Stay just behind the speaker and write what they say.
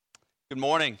Good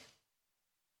morning.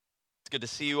 It's good to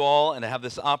see you all and to have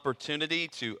this opportunity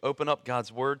to open up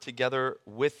God's Word together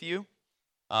with you.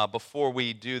 Before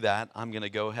we do that, I'm going to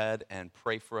go ahead and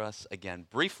pray for us again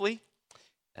briefly,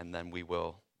 and then we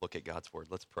will look at God's Word.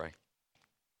 Let's pray.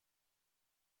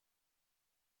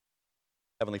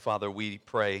 Heavenly Father, we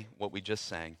pray what we just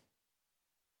sang.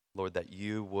 Lord, that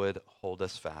you would hold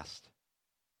us fast,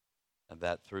 and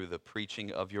that through the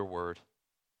preaching of your Word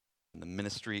and the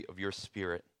ministry of your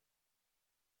Spirit,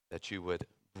 that you would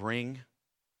bring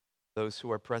those who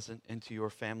are present into your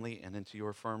family and into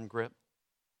your firm grip,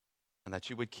 and that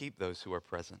you would keep those who are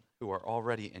present, who are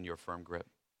already in your firm grip,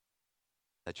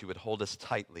 that you would hold us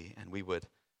tightly, and we would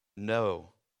know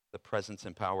the presence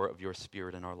and power of your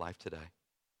Spirit in our life today.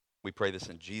 We pray this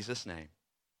in Jesus' name.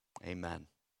 Amen.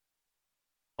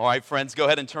 All right, friends, go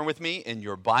ahead and turn with me in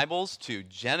your Bibles to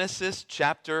Genesis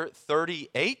chapter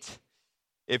 38.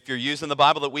 If you're using the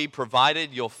Bible that we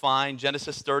provided, you'll find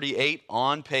Genesis 38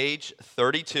 on page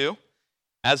 32.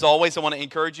 As always, I want to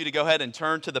encourage you to go ahead and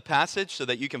turn to the passage so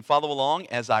that you can follow along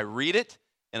as I read it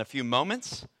in a few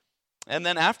moments. And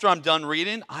then after I'm done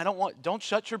reading, don't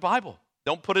shut your Bible.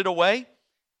 Don't put it away.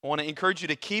 I want to encourage you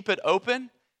to keep it open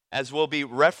as we'll be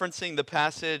referencing the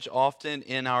passage often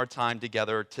in our time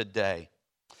together today.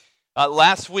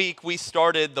 Last week, we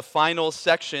started the final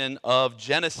section of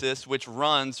Genesis, which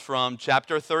runs from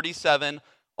chapter 37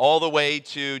 all the way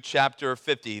to chapter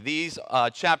 50. These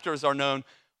chapters are known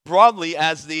broadly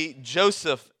as the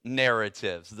Joseph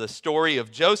narratives, the story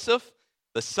of Joseph,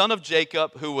 the son of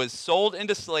Jacob, who was sold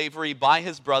into slavery by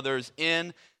his brothers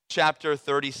in chapter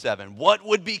 37. What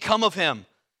would become of him?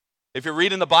 If you're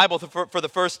reading the Bible for the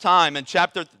first time and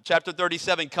chapter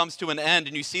 37 comes to an end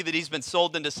and you see that he's been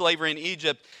sold into slavery in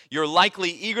Egypt, you're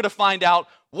likely eager to find out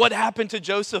what happened to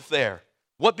Joseph there.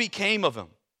 What became of him?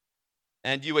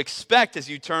 And you expect, as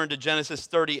you turn to Genesis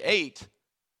 38,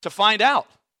 to find out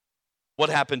what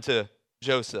happened to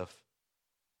Joseph.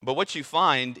 But what you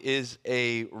find is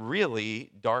a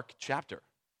really dark chapter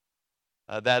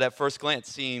that at first glance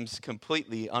seems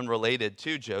completely unrelated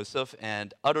to Joseph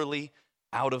and utterly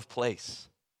out of place.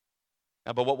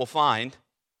 But what we'll find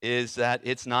is that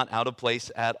it's not out of place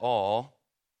at all.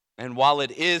 And while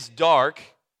it is dark,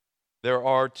 there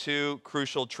are two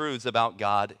crucial truths about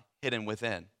God hidden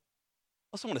within. I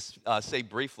also want to say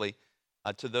briefly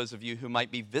to those of you who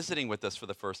might be visiting with us for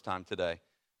the first time today,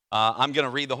 I'm going to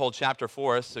read the whole chapter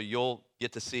for us so you'll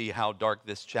get to see how dark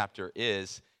this chapter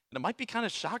is. And it might be kind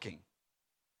of shocking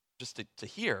just to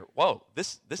hear, whoa,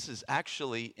 this is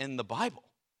actually in the Bible.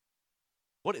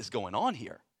 What is going on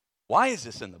here? Why is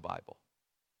this in the Bible?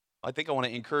 I think I want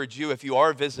to encourage you, if you are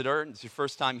a visitor and it's your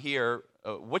first time here,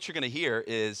 what you're going to hear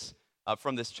is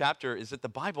from this chapter is that the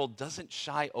Bible doesn't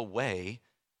shy away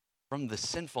from the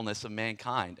sinfulness of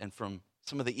mankind and from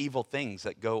some of the evil things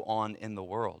that go on in the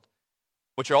world.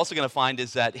 What you're also going to find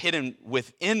is that hidden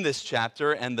within this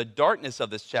chapter and the darkness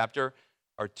of this chapter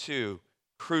are two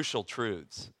crucial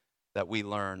truths that we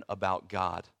learn about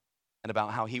God and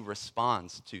about how he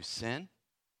responds to sin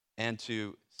and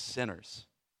to sinners.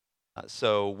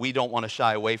 So we don't want to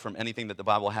shy away from anything that the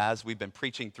Bible has. We've been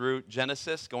preaching through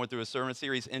Genesis, going through a sermon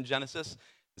series in Genesis.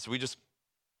 So we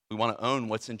want to own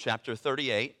what's in chapter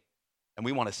 38, and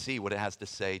we want to see what it has to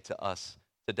say to us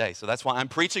today. So that's why I'm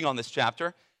preaching on this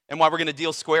chapter and why we're going to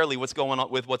deal squarely what's going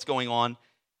on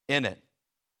in it.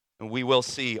 And we will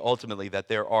see ultimately that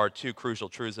there are two crucial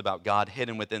truths about God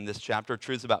hidden within this chapter,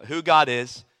 truths about who God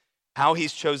is, how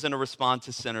he's chosen to respond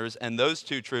to sinners, and those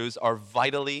two truths are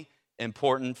vitally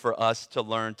important for us to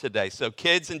learn today. So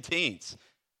kids and teens,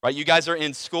 right? You guys are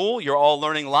in school. You're all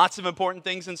learning lots of important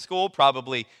things in school,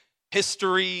 probably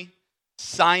history,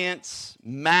 science,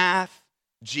 math,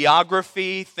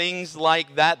 geography, things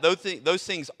like that. Those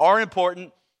things are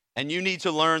important, and you need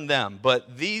to learn them.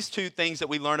 But these two things that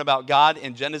we learn about God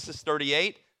in Genesis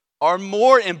 38 are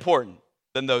more important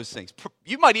than those things.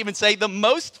 You might even say the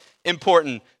most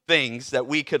important things that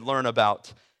we could learn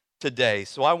about today.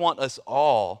 So I want us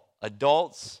all,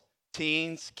 adults,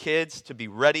 teens, kids, to be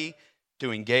ready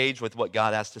to engage with what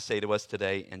God has to say to us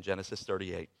today in Genesis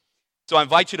 38. So I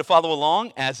invite you to follow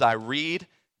along as I read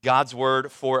God's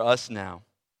word for us now.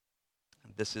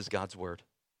 This is God's word.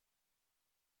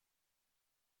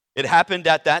 It happened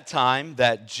at that time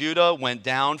that Judah went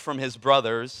down from his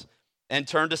brothers and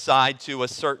turned aside to a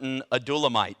certain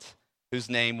Adullamite, whose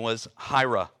name was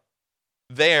Hira.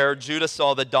 There, Judah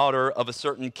saw the daughter of a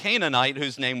certain Canaanite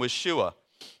whose name was Shua.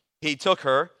 He took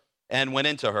her and went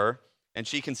into her, and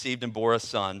she conceived and bore a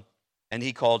son, and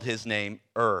he called his name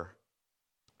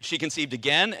She conceived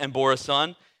again and bore a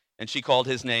son, and she called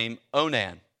his name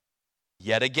Onan.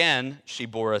 Yet again she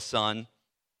bore a son,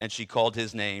 and she called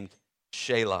his name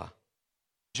Shelah.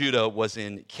 Judah was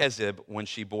in Kezib when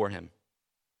she bore him.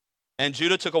 And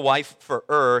Judah took a wife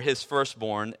for his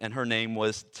firstborn, and her name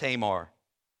was Tamar.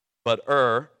 But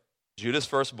Judah's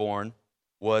firstborn,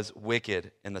 was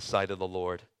wicked in the sight of the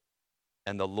Lord,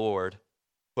 and the Lord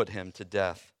put him to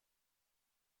death.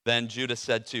 Then Judah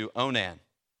said to Onan,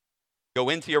 "Go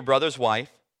into your brother's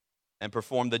wife and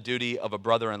perform the duty of a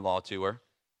brother-in-law to her,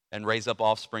 and raise up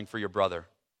offspring for your brother."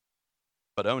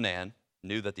 But Onan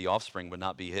knew that the offspring would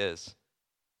not be his.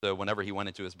 So whenever he went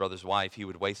into his brother's wife, he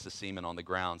would waste the semen on the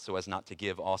ground so as not to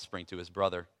give offspring to his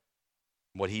brother.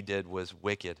 What he did was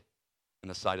wicked in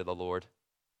the sight of the Lord,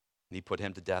 and he put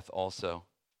him to death also.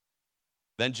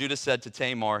 Then Judah said to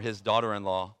Tamar, his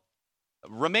daughter-in-law,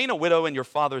 "Remain a widow in your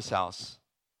father's house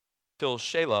till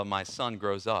Shelah, my son,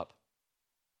 grows up,"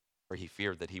 for he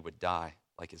feared that he would die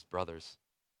like his brothers.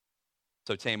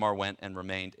 So Tamar went and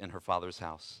remained in her father's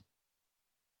house.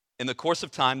 In the course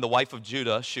of time, the wife of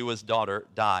Judah, Shua's daughter,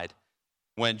 died.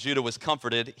 When Judah was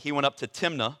comforted, he went up to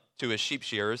Timnah to his sheep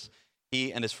shearers,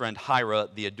 he and his friend Hira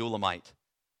the Adullamite.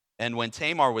 And when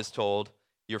Tamar was told,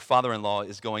 "Your father-in-law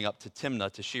is going up to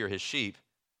Timnah to shear his sheep,"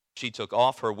 she took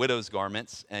off her widow's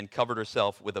garments and covered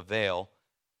herself with a veil,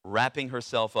 wrapping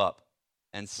herself up,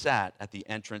 and sat at the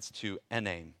entrance to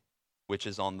Enaim, which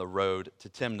is on the road to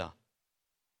Timnah.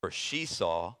 For she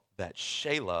saw that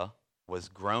Shelah was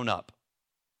grown up,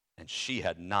 and she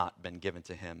had not been given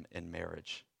to him in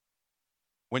marriage.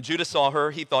 When Judah saw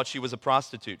her, he thought she was a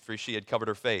prostitute, for she had covered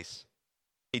her face.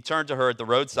 He turned to her at the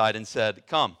roadside and said,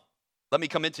 "Come, let me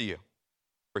come into you,"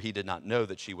 for he did not know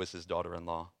that she was his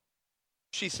daughter-in-law.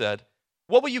 She said,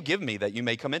 "What will you give me that you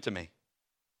may come into me?"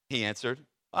 He answered,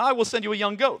 "I will send you a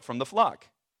young goat from the flock."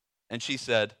 And she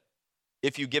said,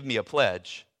 "If you give me a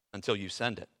pledge until you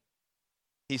send it."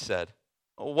 He said,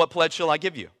 "What pledge shall I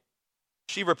give you?"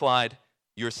 She replied,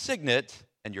 "Your signet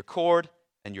and your cord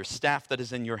and your staff that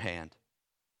is in your hand."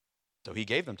 So he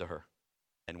gave them to her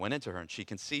and went into her, and she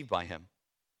conceived by him.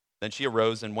 Then she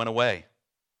arose and went away,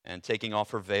 and taking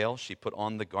off her veil, she put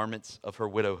on the garments of her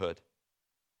widowhood.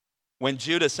 When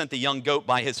Judah sent the young goat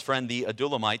by his friend the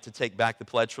Adullamite to take back the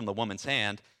pledge from the woman's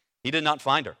hand, he did not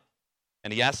find her.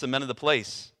 And he asked the men of the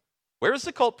place, "Where is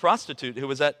the cult prostitute who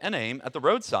was at Enaim at the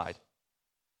roadside?"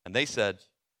 And they said,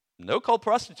 "No cult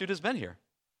prostitute has been here."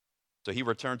 So he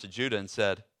returned to Judah and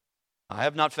said, "I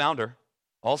have not found her."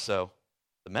 Also,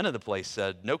 the men of the place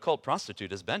said, "No cult prostitute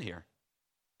has been here."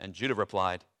 And Judah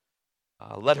replied,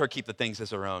 "Let her keep the things as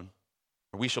her own,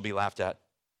 or we shall be laughed at.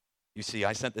 You see,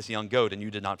 I sent this young goat, and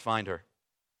you did not find her."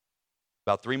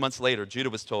 About 3 months later, Judah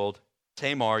was told,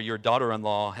 "Tamar, your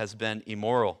daughter-in-law, has been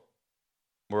immoral.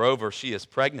 Moreover, she is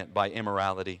pregnant by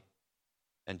immorality."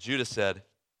 And Judah said,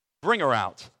 "Bring her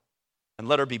out, and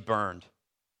let her be burned."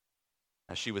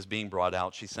 As she was being brought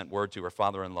out, she sent word to her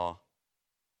father-in-law,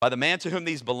 "By the man to whom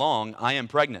these belong, I am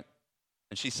pregnant."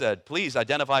 And she said, "Please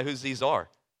identify whose these are,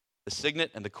 the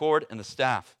signet and the cord and the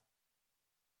staff."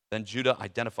 Then Judah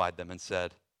identified them and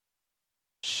said,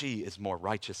 "She is more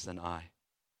righteous than I,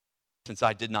 since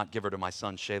I did not give her to my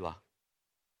son Shelah."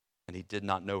 And he did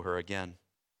not know her again.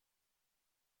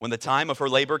 When the time of her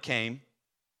labor came,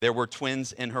 there were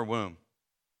twins in her womb.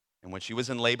 And when she was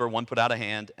in labor, one put out a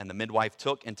hand, and the midwife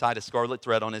took and tied a scarlet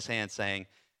thread on his hand, saying,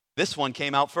 "This one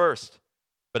came out first."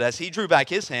 But as he drew back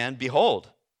his hand,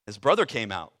 behold, his brother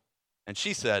came out. And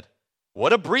she said,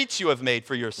 "What a breach you have made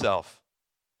for yourself."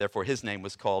 Therefore his name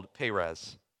was called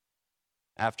Perez.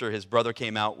 After his brother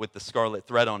came out with the scarlet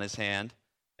thread on his hand,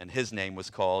 and his name was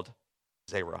called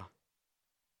Zerah.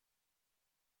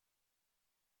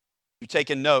 You've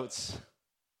taken notes.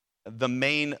 The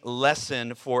main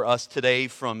lesson for us today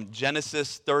from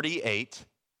Genesis 38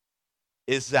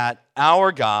 is that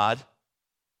our God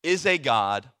is a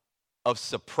God of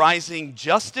surprising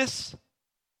justice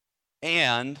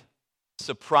and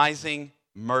surprising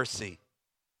mercy.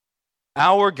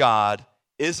 Our God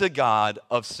is a God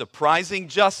of surprising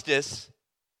justice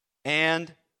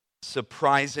and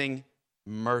surprising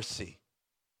mercy.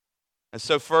 And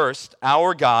so first,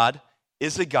 our God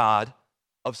is a God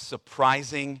of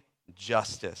surprising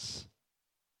justice.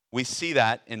 We see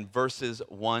that in verses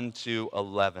 1 to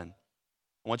 11.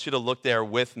 I want you to look there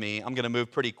with me. I'm going to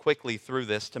move pretty quickly through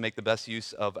this to make the best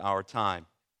use of our time.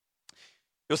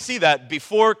 You'll see that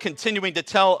before continuing to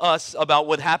tell us about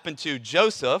what happened to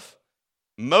Joseph,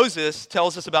 Moses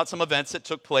tells us about some events that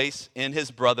took place in his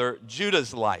brother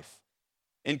Judah's life.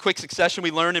 In quick succession,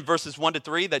 we learn in verses 1 to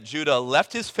 3 that Judah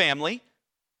left his family,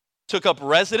 took up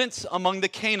residence among the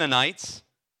Canaanites,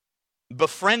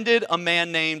 befriended a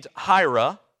man named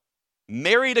Hira,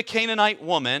 married a Canaanite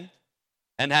woman,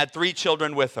 and had 3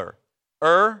 children with her,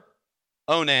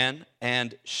 Onan,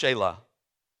 and Shelah.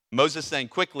 Moses then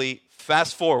quickly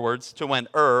fast forwards to when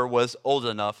was old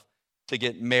enough to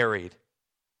get married.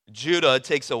 Judah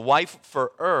takes a wife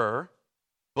for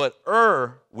but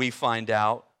we find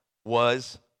out,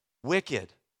 was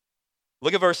wicked.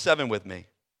 Look at verse 7 with me.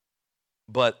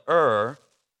 But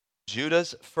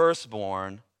Judah's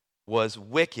firstborn, was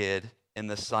wicked in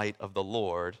the sight of the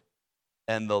Lord,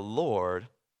 and the Lord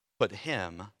put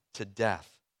him to death.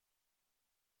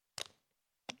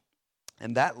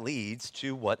 And that leads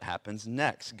to what happens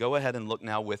next. Go ahead and look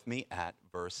now with me at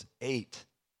verse 8.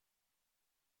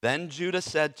 Then Judah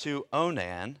said to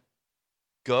Onan,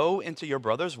 "Go into your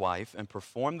brother's wife and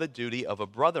perform the duty of a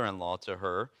brother-in-law to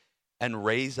her and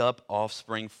raise up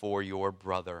offspring for your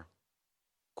brother."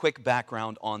 Quick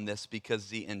background on this, because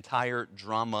the entire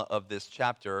drama of this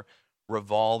chapter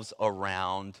revolves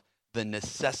around the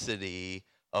necessity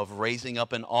of raising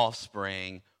up an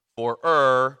offspring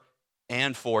for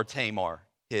and for Tamar,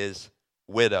 his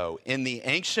widow. In the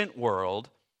ancient world,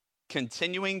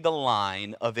 continuing the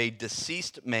line of a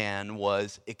deceased man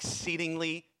was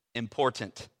exceedingly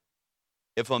important.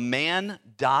 If a man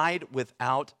died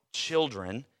without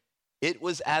children, it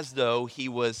was as though he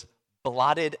was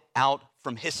blotted out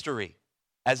from history,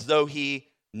 as though he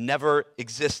never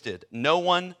existed. No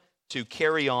one to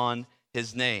carry on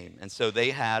his name. And so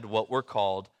they had what were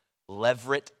called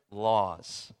levirate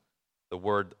laws. The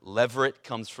word levirate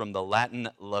comes from the Latin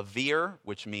levir,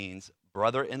 which means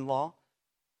brother-in-law,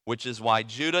 which is why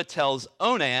Judah tells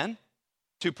Onan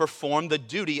to perform the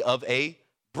duty of a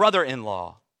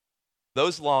brother-in-law.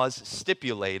 Those laws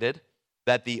stipulated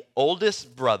that the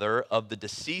oldest brother of the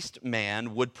deceased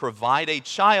man would provide a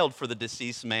child for the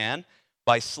deceased man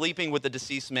by sleeping with the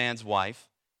deceased man's wife,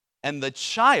 and the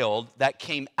child that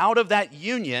came out of that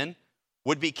union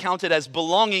would be counted as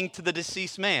belonging to the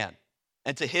deceased man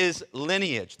and to his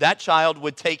lineage. That child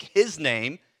would take his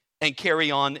name and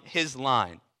carry on his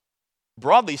line.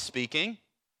 Broadly speaking,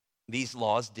 these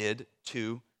laws did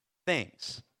two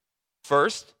things.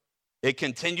 First, it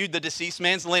continued the deceased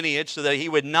man's lineage so that he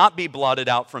would not be blotted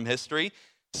out from history.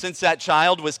 Since that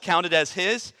child was counted as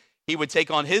his, he would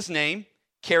take on his name,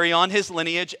 carry on his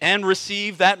lineage, and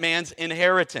receive that man's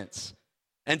inheritance.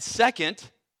 And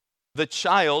second, the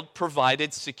child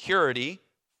provided security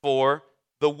for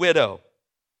the widow.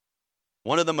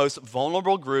 One of the most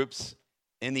vulnerable groups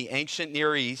in the ancient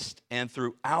Near East and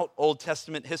throughout Old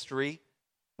Testament history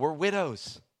were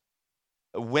widows.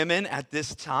 Women at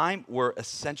this time were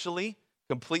essentially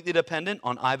completely dependent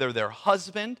on either their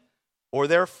husband or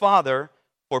their father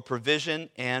for provision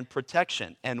and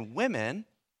protection. And women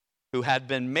who had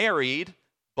been married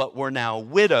but were now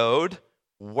widowed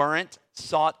weren't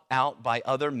sought out by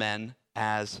other men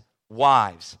as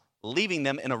wives, leaving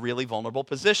them in a really vulnerable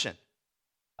position.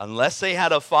 Unless they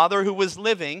had a father who was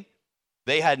living,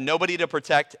 they had nobody to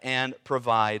protect and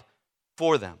provide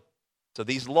for them. So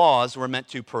these laws were meant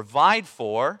to provide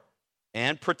for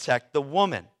and protect the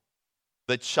woman.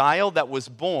 The child that was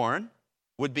born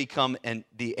would become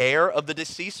the heir of the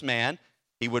deceased man.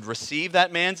 He would receive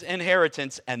that man's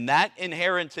inheritance, and that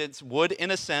inheritance would,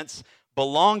 in a sense,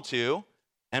 belong to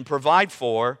and provide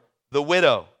for the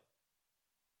widow.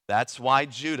 That's why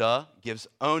Judah gives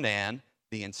Onan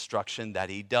the instruction that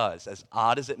he does. As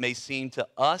odd as it may seem to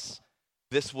us,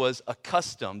 this was a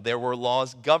custom. There were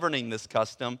laws governing this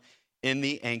custom in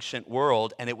the ancient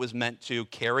world, and it was meant to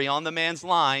carry on the man's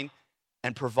line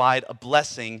and provide a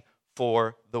blessing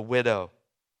for the widow.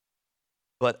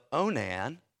 But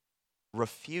Onan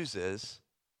refuses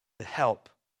to help.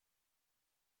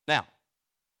 Now,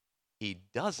 he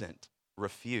doesn't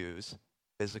refuse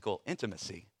physical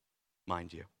intimacy,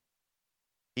 mind you.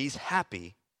 He's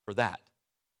happy for that.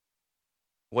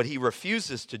 What he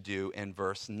refuses to do in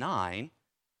verse 9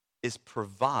 is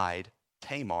provide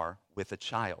Tamar with a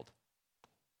child.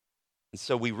 And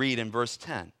so we read in verse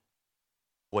 10,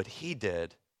 what he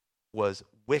did was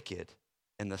wicked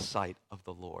in the sight of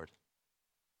the Lord,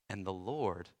 and the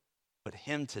Lord put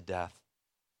him to death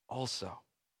also.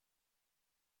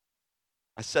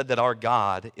 I said that our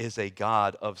God is a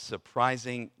God of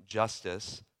surprising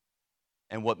justice,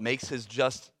 and what makes his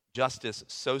justice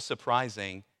so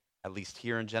surprising, at least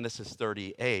here in Genesis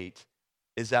 38,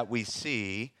 is that we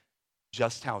see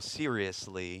just how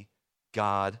seriously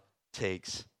God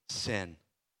takes sin.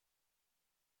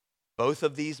 Both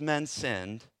of these men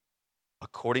sinned.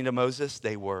 According to Moses,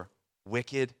 they were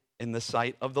wicked in the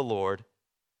sight of the Lord,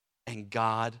 and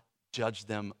God judged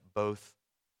them both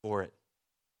for it.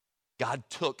 God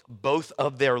took both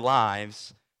of their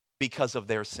lives because of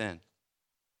their sin.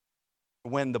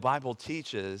 When the Bible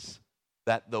teaches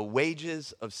that the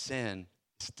wages of sin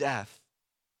is death,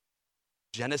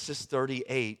 Genesis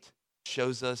 38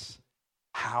 shows us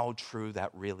how true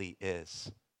that really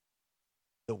is.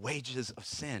 The wages of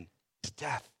sin is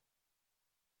death.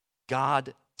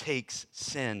 God takes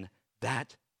sin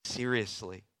that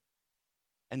seriously.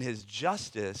 And his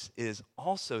justice is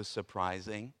also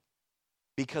surprising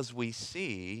because we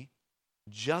see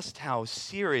just how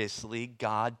seriously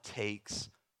God takes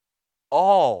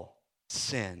all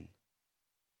sin.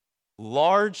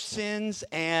 Large sins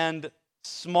and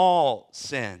small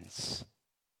sins.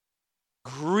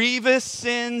 Grievous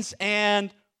sins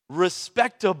and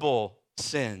respectable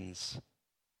sins.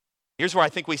 Here's where I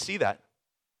think we see that.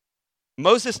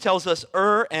 Moses tells us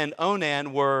and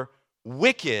Onan were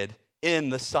wicked in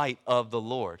the sight of the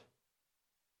Lord.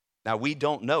 Now, we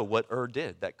don't know what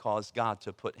did that caused God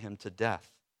to put him to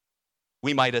death.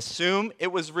 We might assume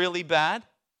it was really bad.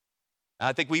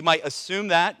 I think we might assume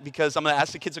that because I'm going to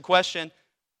ask the kids a question.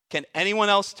 Can anyone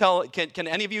else can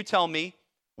any of you tell me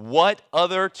what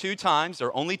other 2 times,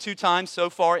 or only 2 times so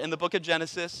far in the book of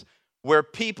Genesis, where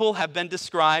people have been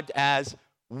described as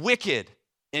wicked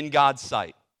in God's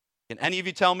sight? Can any of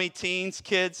you tell me, teens,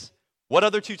 kids, what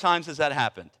other 2 times has that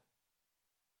happened?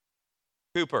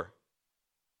 Cooper.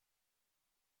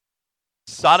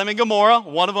 Sodom and Gomorrah,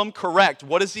 one of them, correct.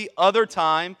 What is the other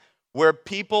time where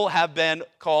people have been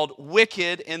called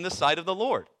wicked in the sight of the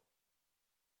Lord?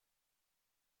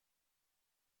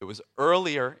 It was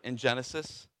earlier in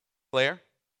Genesis. Claire?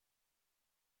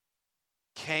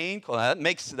 Cain. Well,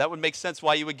 that would make sense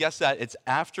why you would guess that. It's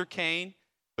after Cain,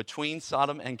 between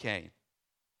Sodom and Cain.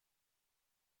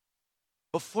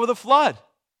 Before the flood,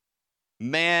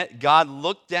 God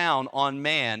looked down on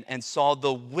man and saw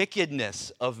the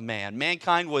wickedness of man.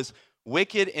 Mankind was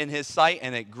wicked in his sight,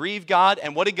 and it grieved God.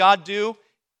 And what did God do?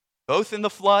 Both in the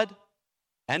flood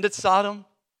and at Sodom,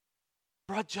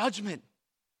 brought judgment.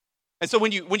 And so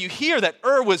when you hear that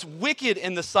was wicked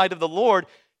in the sight of the Lord,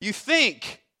 you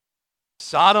think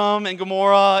Sodom and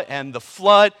Gomorrah and the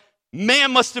flood,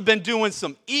 man must have been doing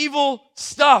some evil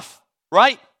stuff,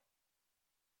 right?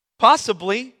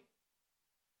 Possibly.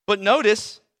 But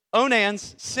notice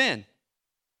Onan's sin.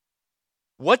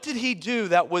 What did he do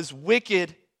that was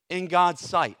wicked in God's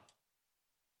sight?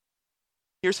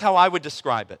 Here's how I would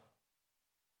describe it.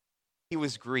 He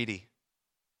was greedy.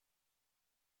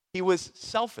 He was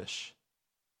selfish.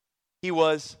 He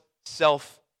was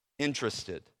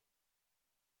self-interested.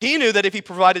 He knew that if he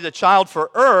provided a child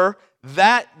for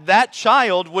that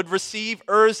child would receive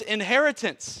Er's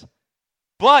inheritance.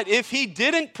 But if he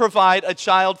didn't provide a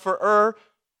child for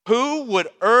who would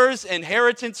Er's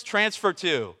inheritance transfer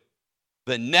to?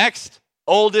 The next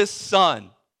oldest son,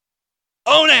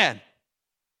 Onan.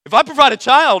 If I provide a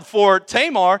child for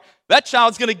Tamar, that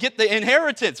child's going to get the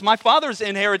inheritance, my father's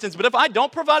inheritance. But if I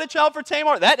don't provide a child for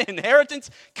Tamar, that inheritance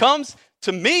comes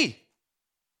to me.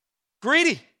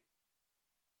 Greedy.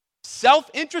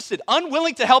 Self-interested,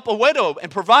 unwilling to help a widow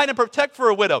and provide and protect for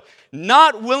a widow,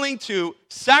 not willing to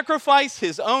sacrifice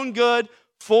his own good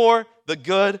for the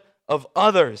good of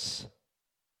others.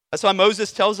 That's why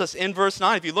Moses tells us in verse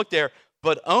 9, if you look there,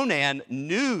 but Onan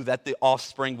knew that the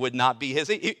offspring would not be his.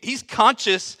 He's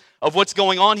conscious of what's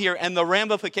going on here and the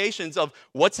ramifications of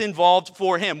what's involved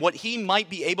for him, what he might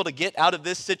be able to get out of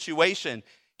this situation.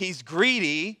 He's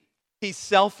greedy, he's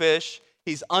selfish,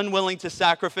 he's unwilling to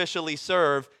sacrificially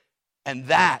serve, and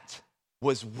that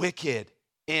was wicked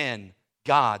in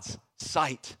God's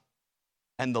sight.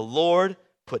 And the Lord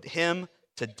put him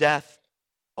to death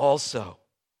also.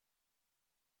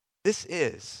 This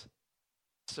is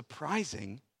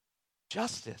surprising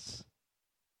justice.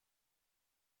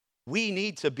 We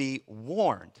need to be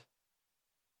warned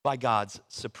by God's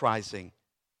surprising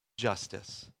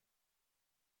justice.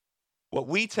 What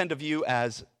we tend to view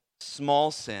as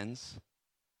small sins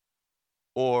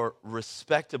or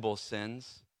respectable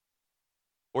sins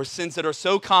or sins that are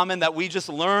so common that we just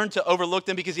learn to overlook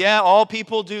them because, all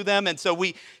people do them. And so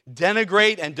we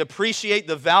denigrate and depreciate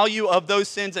the value of those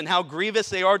sins and how grievous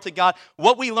they are to God.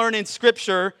 What we learn in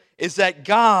Scripture is that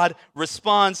God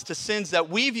responds to sins that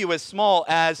we view as small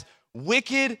as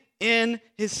wicked in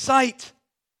his sight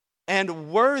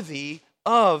and worthy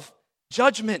of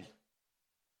judgment.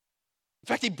 In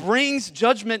fact, he brings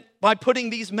judgment by putting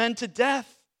these men to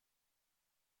death.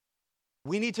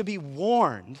 We need to be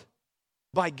warned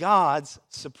by God's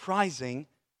surprising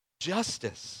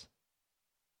justice.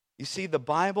 You see, the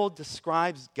Bible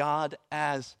describes God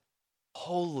as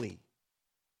holy.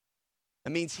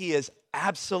 That means he is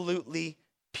absolutely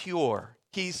pure.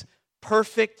 He's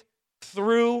perfect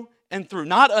through and through.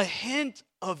 Not a hint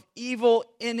of evil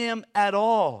in him at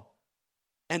all.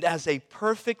 And as a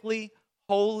perfectly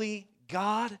holy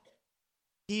God,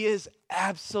 he is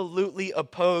absolutely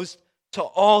opposed to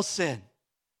all sin.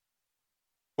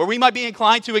 Where we might be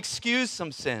inclined to excuse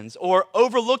some sins or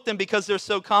overlook them because they're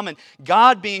so common,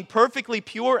 God, being perfectly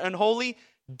pure and holy,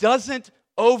 doesn't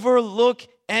overlook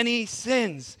any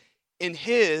sins. In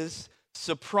his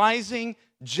surprising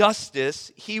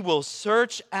justice, he will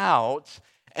search out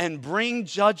and bring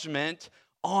judgment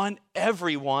on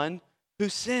everyone who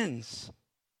sins.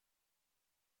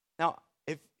 Now,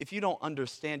 if you don't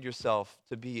understand yourself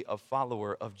to be a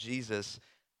follower of Jesus,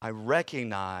 I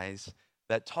recognize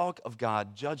that talk of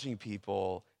God judging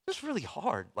people is really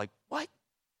hard. Like, what? It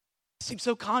seems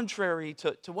so contrary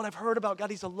to what I've heard about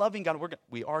God. He's a loving God.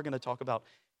 We are going to talk about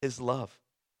his love.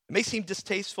 It may seem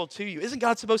distasteful to you. Isn't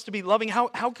God supposed to be loving?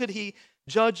 How could he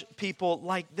judge people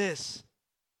like this?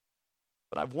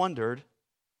 But I've wondered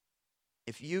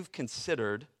if you've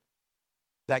considered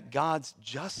that God's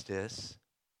justice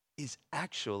is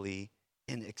actually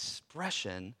an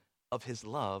expression of his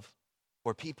love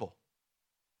for people.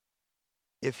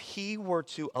 If he were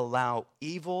to allow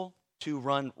evil to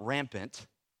run rampant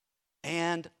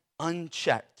and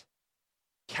unchecked,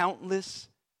 countless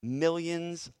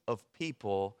millions of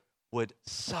people would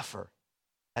suffer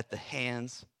at the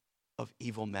hands of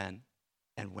evil men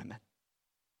and women.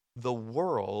 The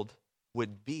world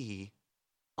would be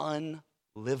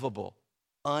unlivable,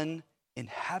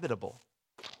 uninhabitable.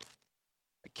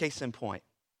 Case in point,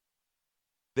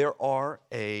 there are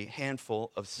a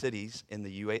handful of cities in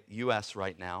the U.S.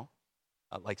 right now,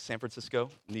 like San Francisco,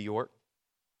 New York,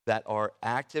 that are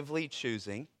actively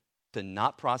choosing to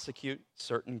not prosecute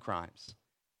certain crimes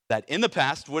that in the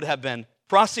past would have been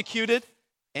prosecuted,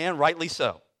 and rightly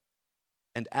so.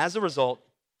 And as a result,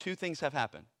 two things have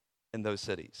happened in those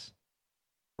cities.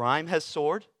 Crime has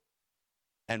soared,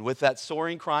 and with that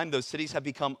soaring crime, those cities have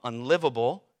become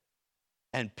unlivable,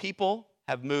 and people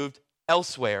have moved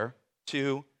elsewhere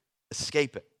to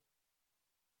escape it.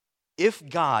 If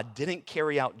God didn't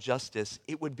carry out justice,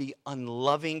 it would be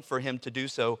unloving for him to do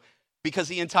so because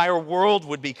the entire world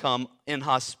would become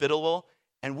inhospitable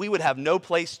and we would have no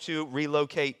place to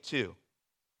relocate to.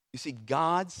 You see,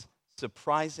 God's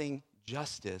surprising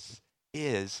justice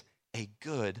is a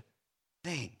good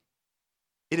thing.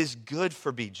 It is good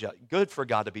for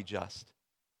God to be just.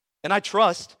 And I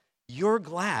trust you're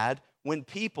glad when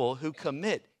people who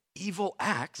commit evil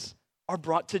acts are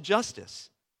brought to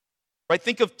justice. Right?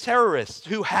 Think of terrorists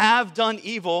who have done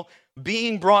evil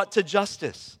being brought to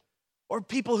justice. Or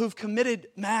people who've committed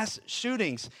mass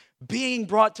shootings being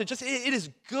brought to justice. It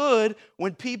is good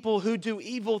when people who do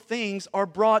evil things are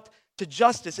brought to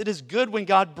justice. It is good when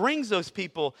God brings those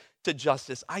people to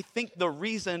justice. I think the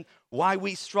reason why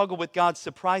we struggle with God's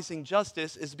surprising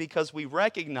justice is because we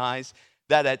recognize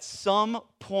that at some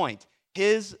point,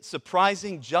 his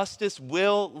surprising justice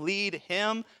will lead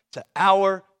him to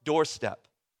our doorstep.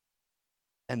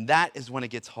 And that is when it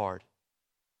gets hard.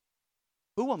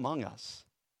 Who among us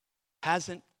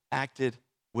hasn't acted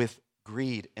with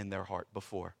greed in their heart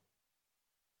before?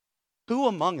 Who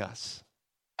among us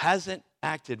hasn't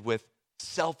acted with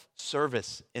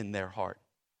self-service in their heart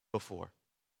before?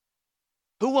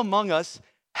 Who among us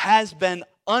has been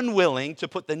unwilling to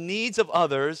put the needs of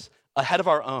others ahead of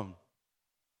our own?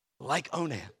 Like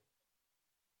Onan.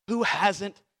 Who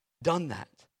hasn't done that?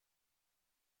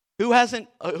 Who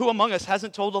among us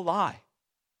hasn't told a lie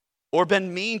or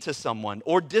been mean to someone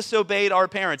or disobeyed our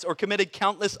parents or committed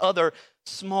countless other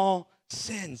small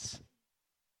sins?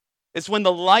 It's when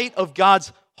the light of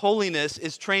God's holiness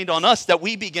is trained on us that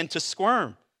we begin to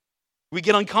squirm. We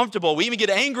get uncomfortable. We even get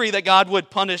angry that God would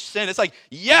punish sin. It's like,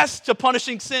 yes to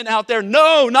punishing sin out there.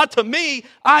 No, not to me.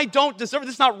 I don't deserve it.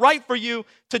 It's not right for you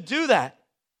to do that.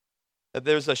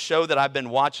 There's a show that I've been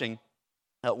watching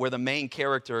where the main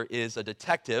character is a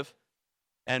detective,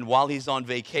 and while he's on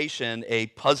vacation, a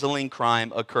puzzling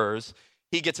crime occurs.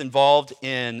 He gets involved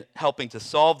in helping to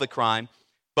solve the crime,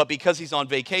 but because he's on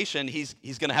vacation, he's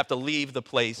going to have to leave the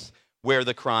place where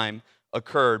the crime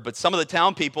occurred. But some of the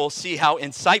town people see how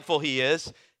insightful he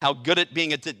is, how good at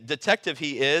being a detective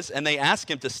he is, and they ask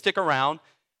him to stick around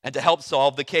and to help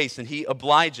solve the case, and he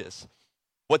obliges.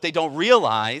 What they don't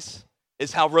realize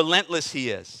is how relentless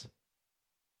he is,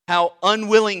 how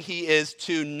unwilling he is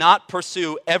to not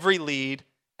pursue every lead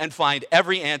and find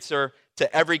every answer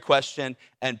to every question.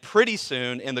 And pretty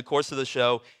soon, in the course of the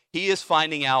show, he is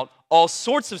finding out all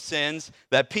sorts of sins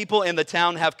that people in the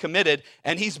town have committed,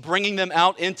 and he's bringing them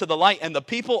out into the light. And the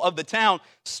people of the town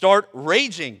start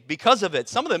raging because of it.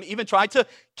 Some of them even tried to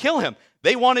kill him.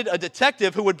 They wanted a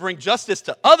detective who would bring justice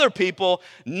to other people,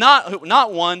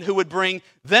 not one who would bring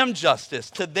them justice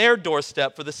to their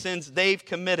doorstep for the sins they've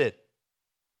committed.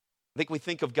 I think we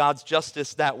think of God's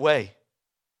justice that way.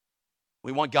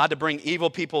 We want God to bring evil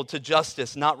people to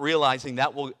justice, not realizing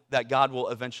that will mean that God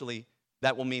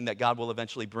will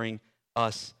eventually bring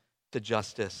us to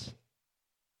justice.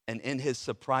 And in his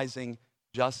surprising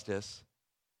justice,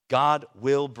 God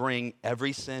will bring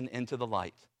every sin into the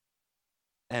light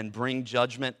and bring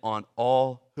judgment on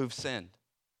all who've sinned.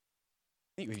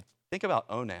 Think about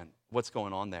Onan, what's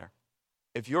going on there.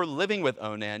 If you're living with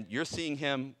Onan, you're seeing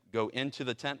him go into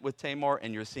the tent with Tamar,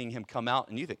 and you're seeing him come out,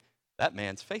 and you think, that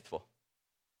man's faithful.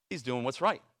 He's doing what's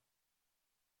right.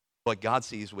 But God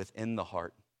sees within the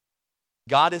heart.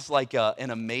 God is like an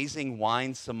amazing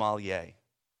wine sommelier.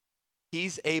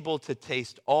 He's able to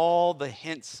taste all the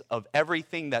hints of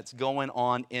everything that's going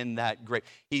on in that grape.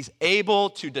 He's able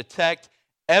to detect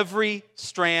every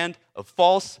strand of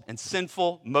false and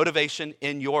sinful motivation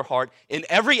in your heart, in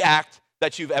every act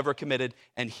that you've ever committed,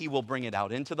 and he will bring it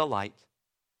out into the light,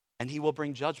 and he will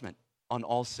bring judgment on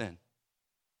all sin.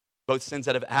 Both sins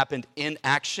that have happened in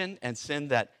action and sin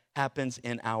that happens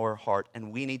in our heart.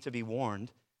 And we need to be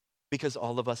warned because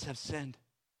all of us have sinned.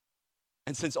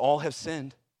 And since all have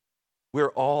sinned, we're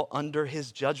all under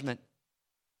his judgment.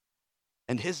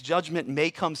 And his judgment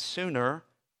may come sooner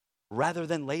rather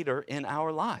than later in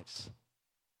our lives.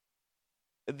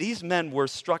 These men were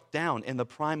struck down in the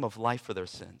prime of life for their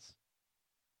sins.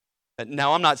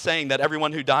 Now, I'm not saying that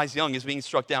everyone who dies young is being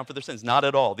struck down for their sins. Not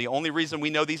at all. The only reason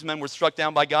we know these men were struck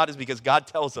down by God is because God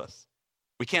tells us.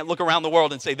 We can't look around the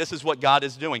world and say, this is what God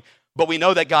is doing. But we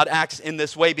know that God acts in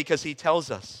this way because he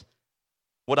tells us.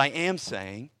 What I am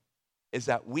saying is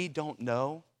that we don't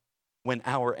know when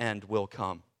our end will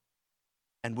come.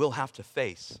 And we'll have to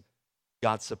face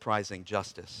God's surprising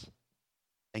justice.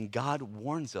 And God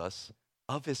warns us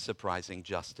of his surprising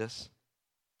justice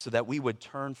so that we would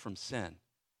turn from sin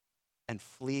and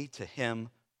flee to him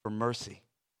for mercy.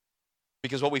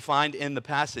 Because what we find in the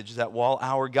passage is that while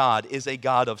our God is a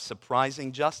God of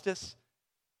surprising justice,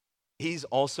 he's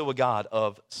also a God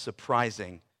of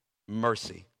surprising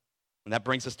mercy. And that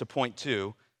brings us to point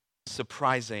 2,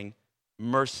 surprising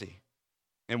mercy.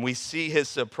 And we see his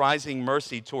surprising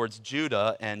mercy towards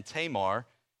Judah and Tamar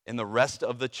in the rest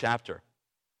of the chapter.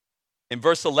 In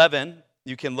verse 11,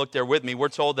 you can look there with me, we're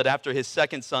told that after his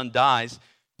second son dies,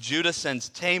 Judah sends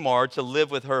Tamar to live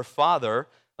with her father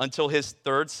until his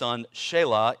third son,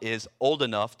 Shelah, is old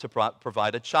enough to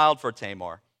provide a child for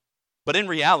Tamar. But in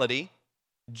reality,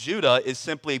 Judah is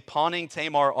simply pawning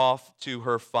Tamar off to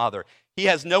her father. He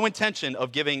has no intention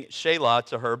of giving Shelah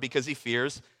to her because he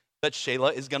fears that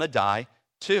Shelah is going to die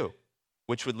too,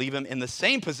 which would leave him in the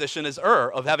same position as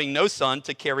of having no son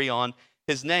to carry on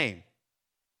his name.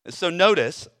 So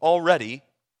notice already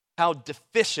how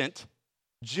deficient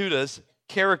Judah's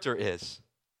character is.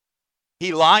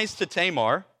 He lies to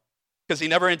Tamar because he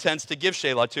never intends to give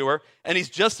Shelah to her, and he's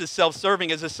just as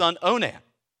self-serving as his son Onan.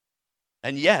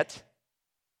 And yet,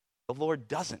 the Lord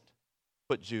doesn't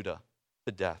put Judah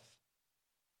to death.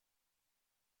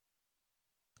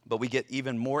 But we get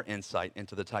even more insight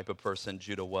into the type of person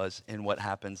Judah was in what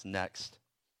happens next.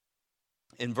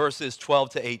 In verses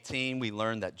 12 to 18, we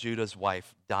learn that Judah's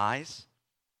wife dies.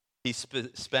 He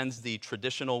spends the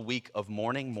traditional week of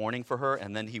mourning for her,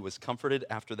 and then he was comforted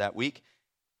after that week.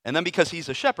 And then because he's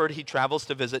a shepherd, he travels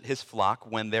to visit his flock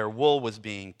when their wool was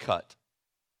being cut.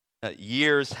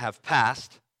 Years have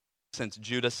passed since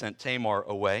Judah sent Tamar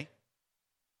away.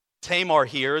 Tamar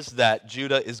hears that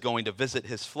Judah is going to visit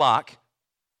his flock.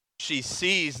 She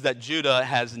sees that Judah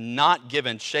has not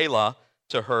given Shelah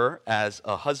to her as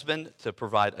a husband to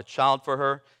provide a child for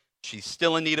her. She's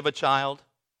still in need of a child.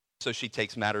 So she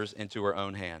takes matters into her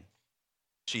own hand.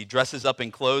 She dresses up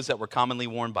in clothes that were commonly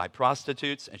worn by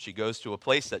prostitutes, and she goes to a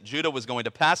place that Judah was going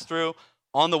to pass through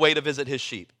on the way to visit his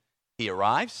sheep. He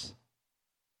arrives,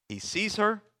 he sees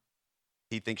her,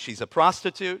 he thinks she's a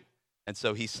prostitute, and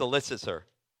so he solicits her.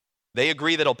 They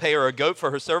agree that he'll pay her a goat for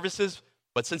her services,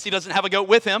 but since he doesn't have a goat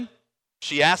with him,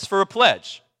 she asks for a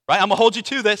pledge. Right? I'm going to hold you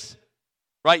to this.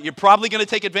 Right? You're probably going to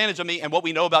take advantage of me, and what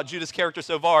we know about Judah's character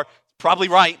so far is probably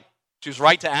right. She was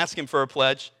right to ask him for a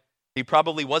pledge. He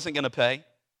probably wasn't going to pay.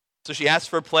 So she asks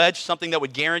for a pledge, something that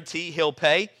would guarantee he'll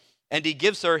pay. And he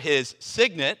gives her his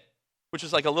signet, which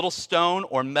was like a little stone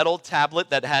or metal tablet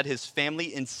that had his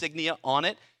family insignia on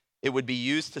it. It would be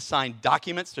used to sign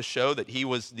documents to show that he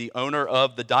was the owner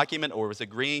of the document or was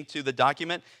agreeing to the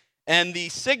document. And the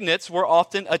signets were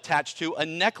often attached to a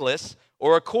necklace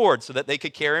or a cord so that they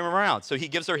could carry him around. So he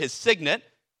gives her his signet,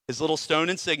 his little stone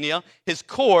insignia, his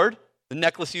cord, the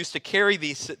necklace used to carry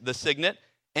the signet,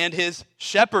 and his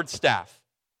shepherd's staff.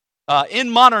 In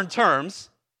modern terms,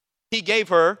 he gave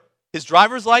her his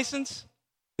driver's license,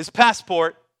 his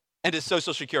passport, and his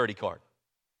social security card.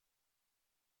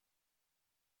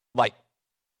 Like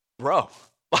bro,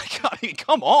 like, I mean,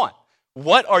 come on.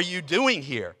 What are you doing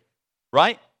here,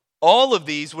 right? All of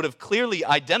these would have clearly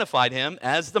identified him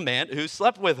as the man who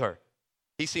slept with her.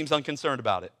 He seems unconcerned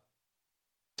about it.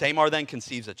 Tamar then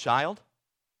conceives a child.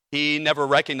 He never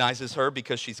recognizes her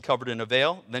because she's covered in a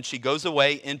veil. Then she goes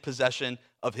away in possession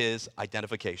of his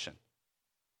identification.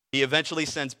 He eventually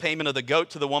sends payment of the goat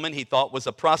to the woman he thought was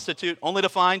a prostitute, only to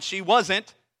find she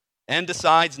wasn't, and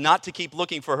decides not to keep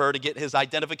looking for her to get his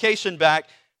identification back,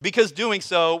 because doing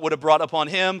so would have brought upon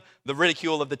him the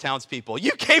ridicule of the townspeople.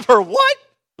 You gave her what?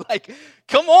 Like,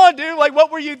 come on, dude. Like,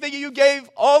 what were you thinking? You gave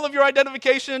all of your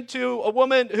identification to a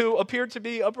woman who appeared to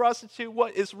be a prostitute.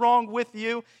 What is wrong with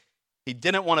you? He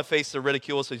didn't want to face the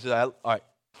ridicule, so he said, all right,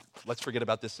 let's forget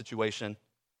about this situation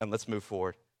and let's move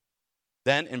forward.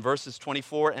 Then in verses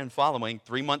 24 and following,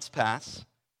 3 months pass,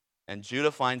 and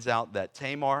Judah finds out that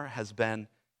Tamar has been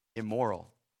immoral.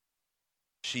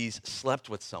 She's slept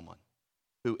with someone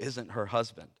who isn't her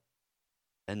husband,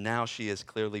 and now she is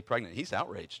clearly pregnant. He's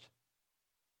outraged,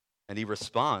 and he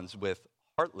responds with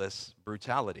heartless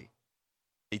brutality.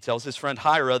 He tells his friend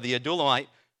Hira, the Adullamite,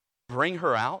 bring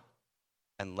her out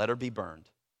and let her be burned.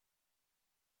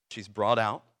 She's brought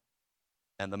out,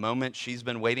 and the moment she's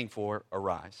been waiting for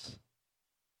arrives.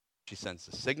 She sends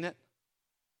the signet,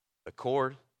 the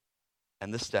cord,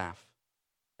 and the staff,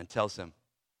 and tells him,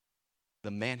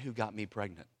 the man who got me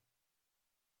pregnant,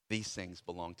 these things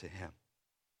belong to him.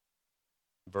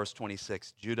 Verse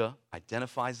 26, Judah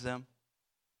identifies them,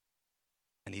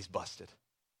 and he's busted.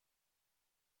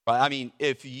 Right? I mean,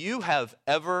 if you have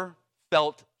ever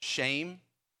felt shame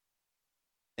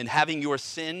in having your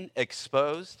sin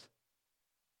exposed,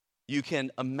 you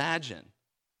can imagine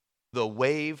the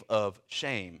wave of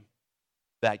shame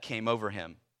that came over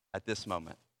him at this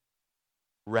moment,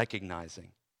 recognizing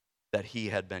that he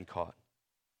had been caught.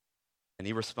 And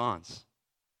he responds,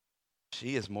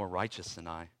 she is more righteous than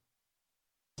I,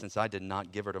 since I did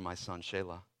not give her to my son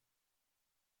Shelah.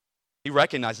 He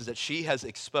recognizes that she has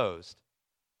exposed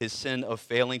his sin of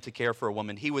failing to care for a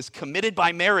woman he was committed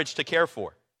by marriage to care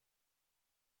for.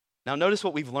 Now notice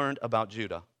what we've learned about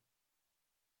Judah.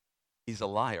 He's a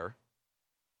liar.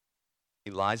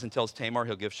 He lies and tells Tamar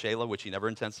he'll give Shelah, which he never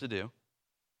intends to do.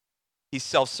 He's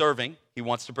self-serving. He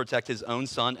wants to protect his own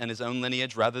son and his own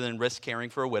lineage rather than risk caring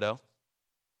for a widow.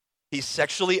 He's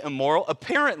sexually immoral.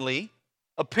 Apparently,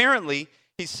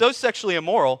 he's so sexually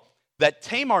immoral that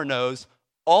Tamar knows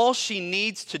all she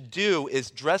needs to do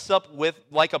is dress up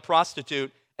like a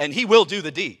prostitute, and he will do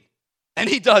the deed. And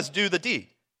he does do the deed.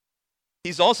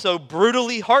 He's also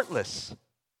brutally heartless,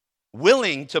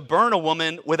 willing to burn a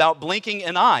woman without blinking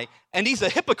an eye. And he's a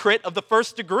hypocrite of the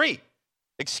first degree,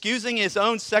 excusing his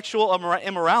own sexual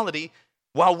immorality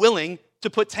while willing to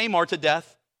put Tamar to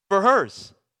death for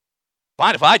hers.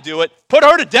 Fine, if I do it, put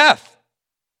her to death.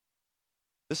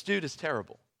 This dude is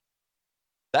terrible.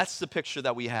 That's the picture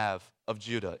that we have of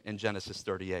Judah in Genesis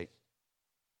 38.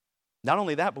 Not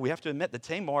only that, but we have to admit that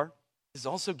Tamar is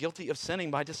also guilty of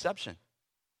sinning by deception.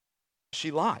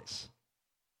 She lies.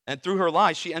 And through her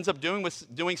lies, she ends up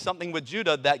doing something with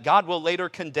Judah that God will later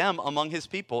condemn among his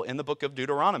people in the book of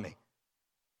Deuteronomy.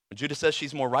 When Judah says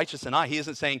she's more righteous than I, he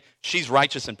isn't saying she's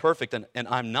righteous and perfect and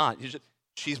I'm not.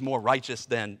 She's more righteous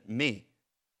than me.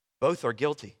 Both are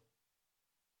guilty.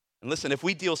 And listen, if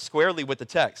we deal squarely with the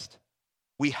text,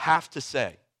 we have to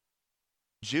say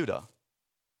Judah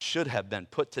should have been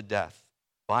put to death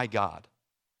by God,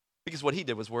 because what he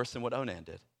did was worse than what Onan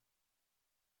did.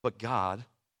 But God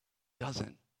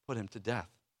doesn't put him to death.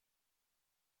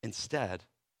 Instead,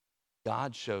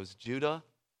 God shows Judah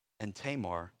and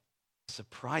Tamar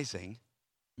surprising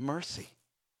mercy.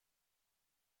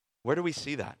 Where do we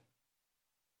see that?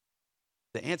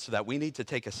 To answer that, we need to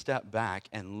take a step back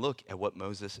and look at what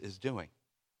Moses is doing.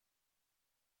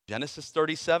 Genesis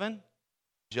 37,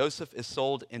 Joseph is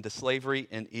sold into slavery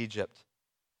in Egypt.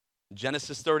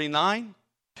 Genesis 39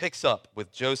 picks up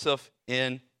with Joseph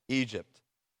in Egypt.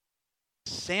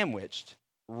 Sandwiched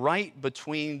right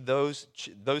between those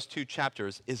two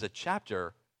chapters is a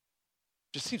chapter,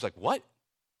 just seems like, what?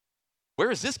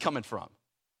 Where is this coming from?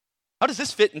 How does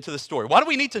this fit into the story? Why do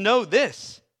we need to know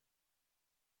this?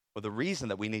 Well, the reason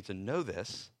that we need to know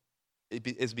this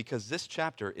is because this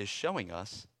chapter is showing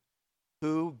us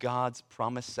who God's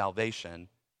promised salvation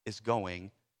is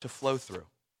going to flow through.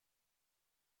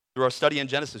 Through our study in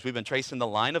Genesis, we've been tracing the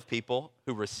line of people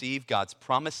who receive God's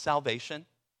promised salvation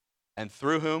and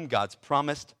through whom God's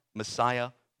promised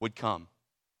Messiah would come.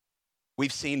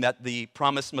 We've seen that the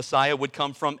promised Messiah would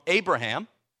come from Abraham,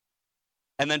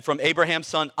 and then from Abraham's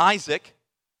son Isaac,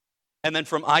 and then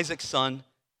from Isaac's son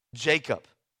Jacob.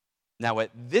 Now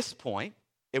at this point,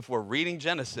 if we're reading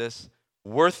Genesis,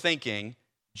 we're thinking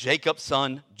Jacob's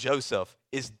son, Joseph,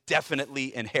 is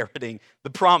definitely inheriting the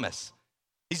promise.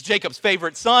 He's Jacob's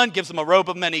favorite son, gives him a robe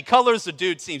of many colors. The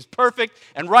dude seems perfect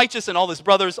and righteous, and all his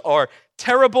brothers are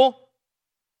terrible.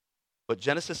 But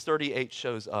Genesis 38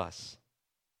 shows us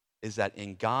is that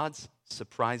in God's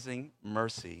surprising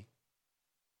mercy,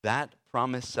 that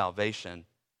promised salvation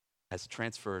has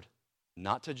transferred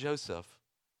not to Joseph,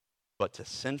 but to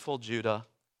sinful Judah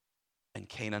and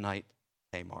Canaanite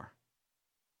Tamar.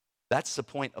 That's the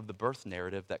point of the birth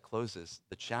narrative that closes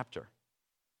the chapter.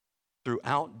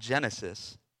 Throughout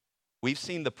Genesis, we've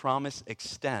seen the promise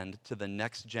extend to the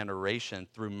next generation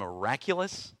through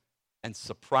miraculous and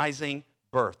surprising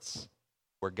births,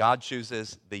 where God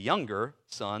chooses the younger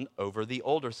son over the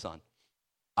older son.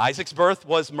 Isaac's birth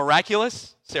was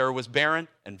miraculous. Sarah was barren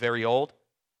and very old,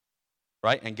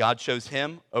 right? And God chose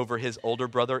him over his older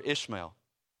brother Ishmael.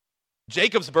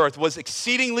 Jacob's birth was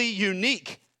exceedingly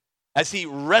unique as he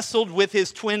wrestled with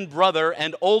his twin brother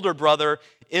and older brother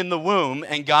in the womb,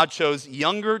 and God chose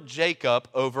younger Jacob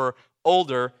over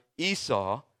older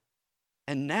Esau.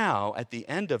 And now, at the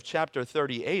end of chapter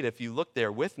 38, if you look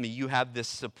there with me, you have this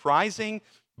surprising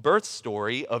birth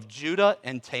story of Judah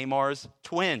and Tamar's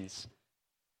twins.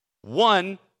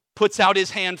 One puts out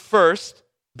his hand first,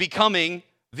 becoming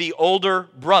the older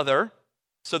brother.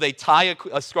 So they tie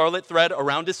a scarlet thread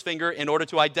around his finger in order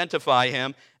to identify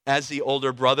him as the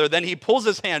older brother. Then he pulls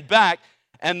his hand back,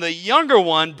 and the younger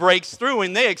one breaks through,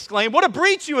 and they exclaim, "What a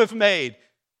breach you have made!"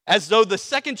 As though the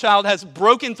second child has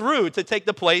broken through to take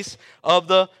the place of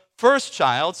the first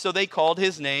child. So they called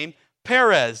his name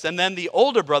Perez. And then the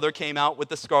older brother came out with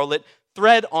the scarlet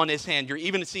thread on his hand. You're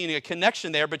even seeing a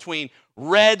connection there between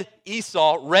red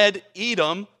Esau, red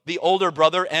Edom, the older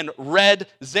brother, and red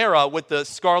Zerah with the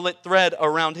scarlet thread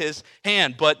around his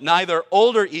hand. But neither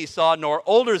older Esau nor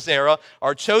older Zerah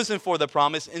are chosen for the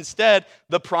promise. Instead,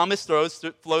 the promise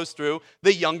flows through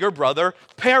the younger brother,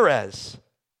 Perez.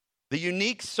 The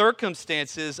unique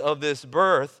circumstances of this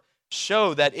birth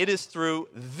show that it is through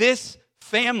this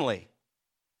family,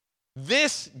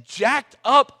 this jacked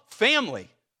up family,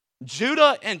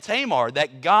 Judah and Tamar,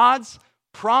 that God's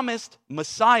promised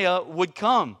Messiah would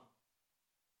come.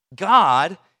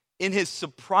 God, in his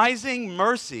surprising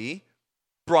mercy,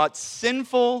 brought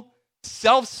sinful,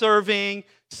 self-serving,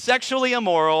 sexually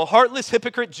immoral, heartless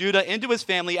hypocrite Judah into his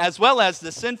family, as well as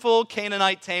the sinful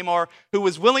Canaanite Tamar, who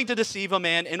was willing to deceive a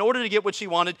man in order to get what she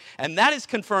wanted. And that is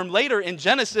confirmed later in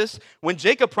Genesis when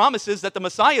Jacob promises that the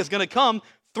Messiah is going to come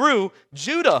through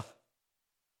Judah.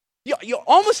 You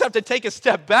almost have to take a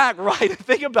step back, right, and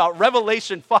think about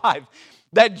Revelation 5,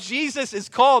 that Jesus is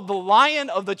called the Lion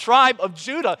of the tribe of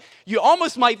Judah. You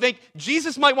almost might think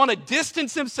Jesus might want to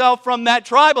distance himself from that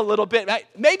tribe a little bit.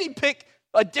 Maybe pick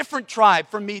a different tribe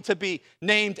for me to be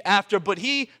named after, but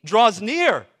he draws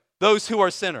near those who are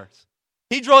sinners.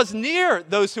 He draws near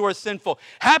those who are sinful,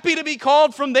 happy to be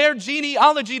called from their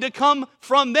genealogy to come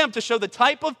from them, to show the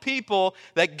type of people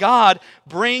that God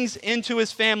brings into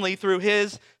his family through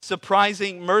his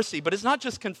surprising mercy. But it's not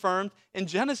just confirmed in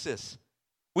Genesis.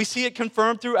 We see it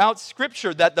confirmed throughout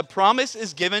Scripture that the promise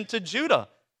is given to Judah.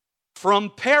 From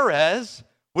Perez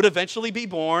would eventually be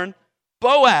born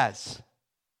Boaz,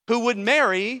 who would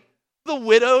marry the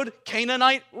widowed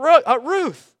Canaanite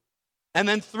Ruth. And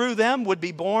then through them would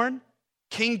be born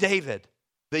King David,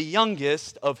 the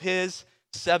youngest of his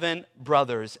 7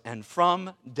 brothers. And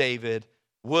from David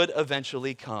would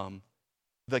eventually come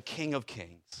the King of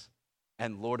Kings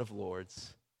and Lord of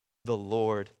Lords, the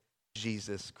Lord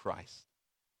Jesus Christ.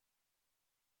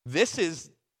 This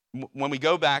is, when we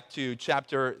go back to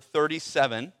chapter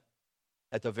 37,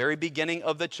 at the very beginning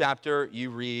of the chapter, you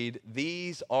read,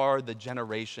 "These are the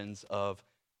generations of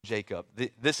Jacob."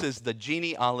 This is the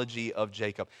genealogy of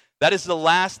Jacob. That is the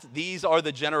last, "these are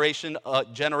the generations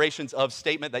of"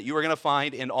 statement that you are going to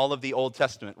find in all of the Old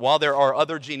Testament. While there are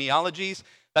other genealogies,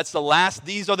 that's the last,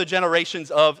 "these are the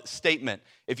generations of" statement.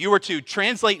 If you were to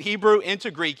translate Hebrew into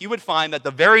Greek, you would find that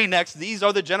the very next "these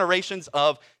are the generations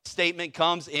of" statement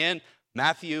comes in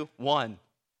Matthew 1,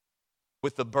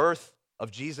 with the birth of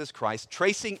Jesus Christ,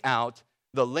 tracing out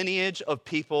the lineage of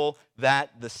people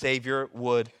that the Savior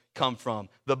would come from.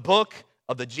 The book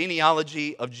of the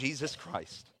genealogy of Jesus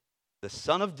Christ, the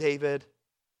son of David,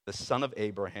 the son of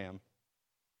Abraham.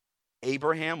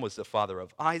 Abraham was the father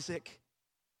of Isaac,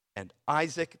 and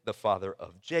Isaac the father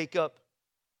of Jacob,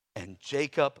 and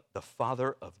Jacob the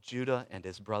father of Judah and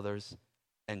his brothers,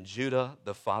 and Judah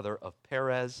the father of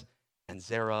Perez and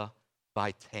Zerah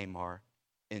by Tamar.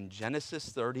 In Genesis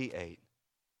 38,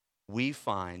 we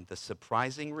find the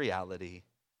surprising reality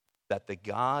that the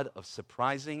God of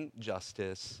surprising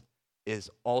justice is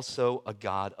also a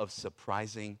God of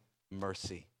surprising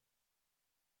mercy,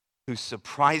 who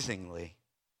surprisingly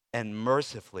and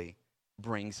mercifully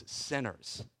brings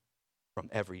sinners from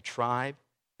every tribe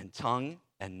and tongue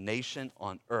and nation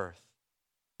on earth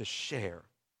to share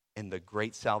in the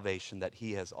great salvation that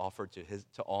he has offered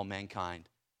to all mankind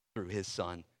through his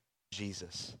son,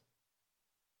 Jesus.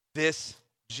 This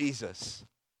Jesus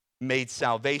made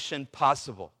salvation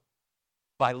possible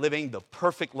by living the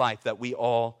perfect life that we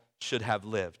all should have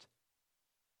lived.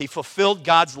 He fulfilled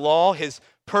God's law, his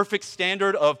perfect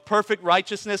standard of perfect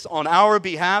righteousness on our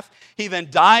behalf. He then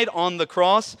died on the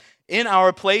cross in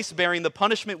our place, bearing the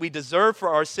punishment we deserve for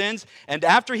our sins. And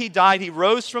after he died, he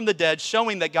rose from the dead,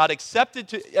 showing that God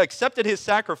accepted his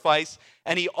sacrifice,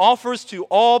 and he offers to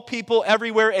all people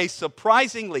everywhere a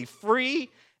surprisingly free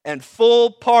and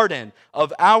full pardon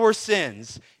of our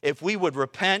sins if we would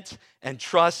repent and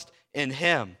trust in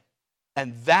him.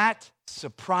 And that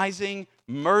surprising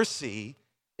mercy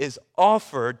is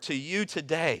offered to you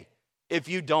today if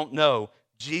you don't know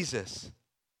Jesus.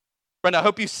 Friend, I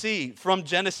hope you see from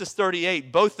Genesis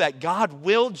 38 both that God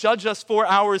will judge us for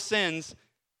our sins,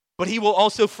 but he will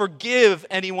also forgive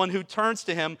anyone who turns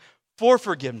to him for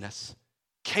forgiveness.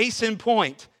 Case in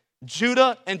point,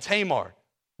 Judah and Tamar.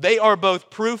 They are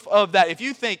both proof of that. If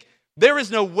you think, there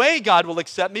is no way God will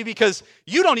accept me because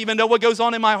you don't even know what goes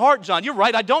on in my heart, John. You're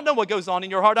right, I don't know what goes on in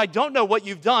your heart. I don't know what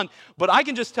you've done. But I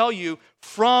can just tell you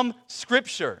from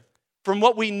Scripture, from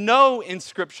what we know in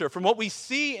Scripture, from what we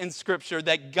see in Scripture,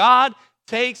 that God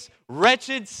takes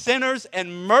wretched sinners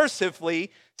and mercifully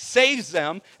saves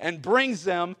them and brings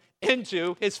them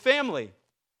into his family.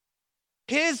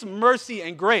 His mercy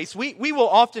and grace, we will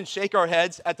often shake our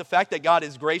heads at the fact that God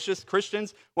is gracious.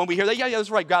 Christians, when we hear that, yeah, that's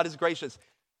right, God is gracious.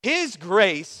 His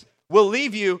grace will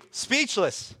leave you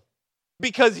speechless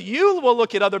because you will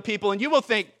look at other people and you will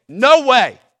think, no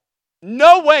way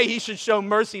he should show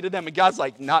mercy to them. And God's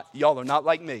like, y'all are not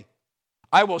like me.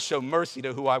 I will show mercy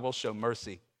to who I will show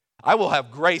mercy. I will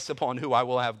have grace upon who I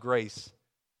will have grace.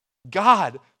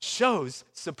 God shows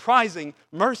surprising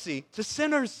mercy to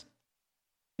sinners.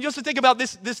 You also think about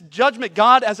this judgment,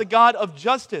 God as a God of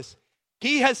justice.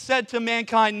 He has said to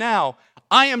mankind now,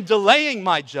 I am delaying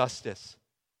my justice.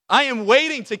 I am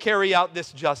waiting to carry out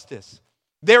this justice.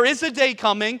 There is a day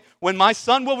coming when my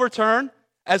son will return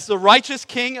as the righteous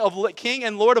king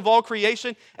and Lord of all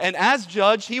creation, and as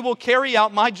judge, he will carry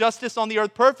out my justice on the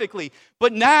earth perfectly.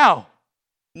 But now,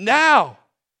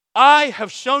 I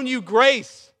have shown you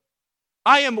grace.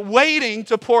 I am waiting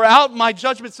to pour out my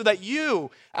judgment so that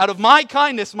you, out of my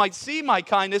kindness, might see my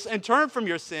kindness and turn from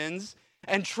your sins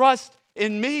and trust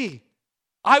in me.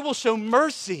 I will show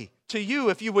mercy to you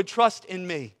if you would trust in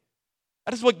me.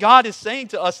 That is what God is saying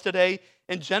to us today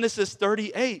in Genesis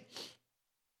 38.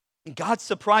 And God's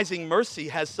surprising mercy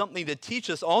has something to teach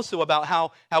us also about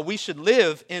how we should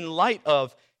live in light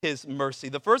of his mercy.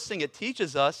 The first thing it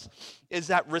teaches us is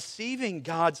that receiving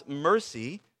God's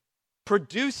mercy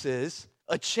produces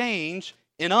a change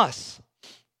in us.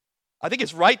 I think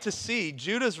it's right to see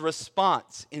Judah's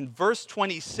response in verse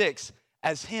 26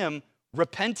 as him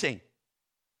repenting.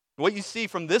 What you see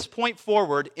from this point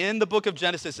forward in the book of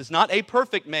Genesis is not a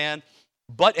perfect man,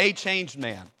 but a changed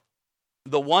man.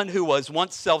 The one who was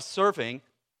once self-serving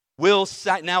will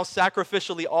now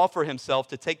sacrificially offer himself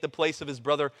to take the place of his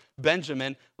brother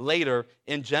Benjamin later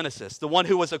in Genesis. The one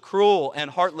who was a cruel and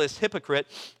heartless hypocrite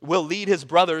will lead his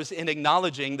brothers in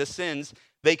acknowledging the sins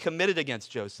they committed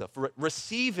against Joseph.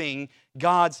 Receiving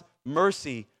God's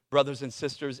mercy, brothers and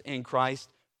sisters in Christ,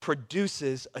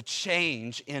 produces a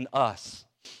change in us.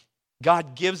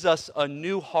 God gives us a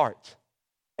new heart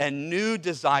and new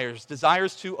desires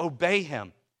to obey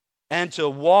him and to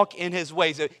walk in his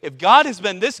ways. If God has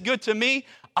been this good to me,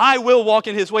 I will walk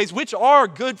in his ways, which are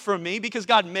good for me because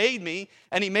God made me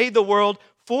and he made the world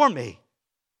for me.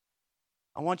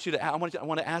 I want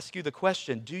to ask you the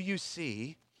question, do you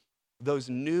see those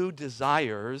new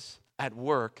desires at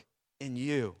work in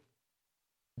you?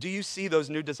 Do you see those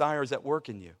new desires at work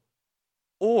in you?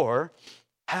 Or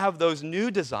have those new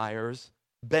desires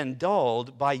been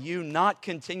dulled by you not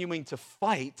continuing to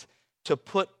fight to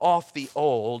put off the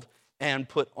old and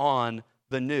put on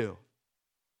the new?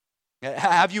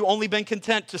 Have you only been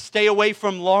content to stay away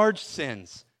from large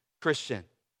sins, Christian,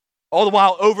 all the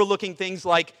while overlooking things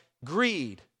like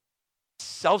greed,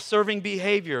 self-serving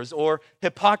behaviors, or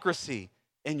hypocrisy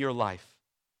in your life?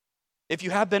 If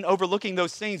you have been overlooking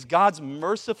those things, God's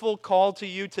merciful call to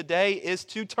you today is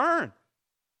to turn.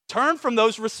 Turn from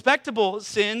those respectable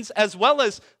sins as well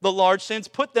as the large sins.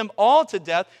 Put them all to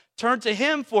death. Turn to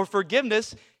him for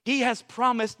forgiveness. He has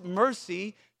promised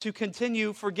mercy to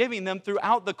continue forgiving them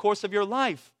throughout the course of your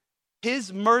life.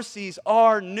 His mercies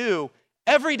are new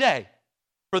every day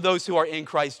for those who are in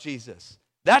Christ Jesus.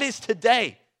 That is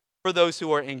today for those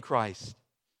who are in Christ.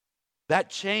 That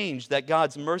change that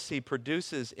God's mercy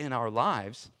produces in our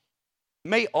lives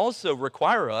may also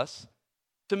require us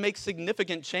to make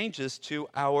significant changes to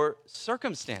our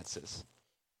circumstances.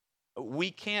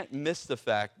 We can't miss the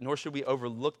fact, nor should we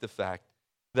overlook the fact,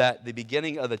 that the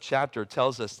beginning of the chapter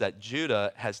tells us that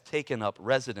Judah has taken up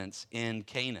residence in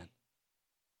Canaan.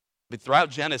 But throughout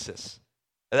Genesis,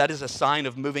 that is a sign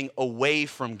of moving away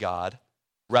from God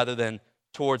rather than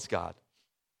towards God.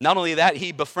 Not only that,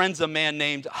 he befriends a man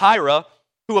named Hira,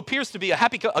 who appears to be a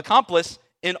happy accomplice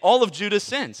in all of Judah's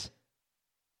sins.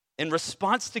 In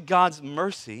response to God's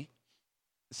mercy,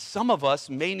 some of us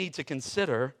may need to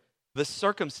consider the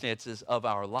circumstances of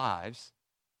our lives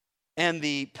and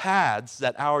the paths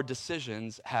that our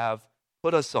decisions have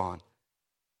put us on.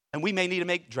 And we may need to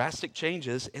make drastic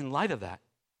changes in light of that.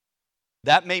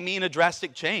 That may mean a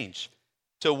drastic change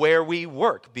to where we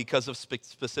work because of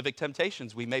specific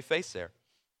temptations we may face there,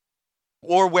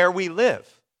 or where we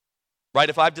live, right?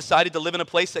 If I've decided to live in a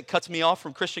place that cuts me off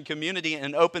from Christian community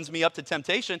and opens me up to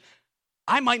temptation,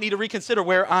 I might need to reconsider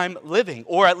where I'm living,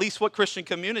 or at least what Christian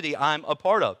community I'm a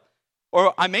part of.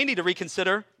 Or I may need to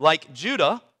reconsider, like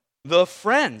Judah, the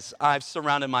friends I've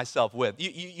surrounded myself with.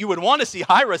 You would want to see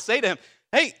Hira say to him,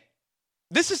 hey,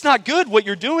 this is not good what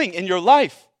you're doing in your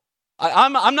life.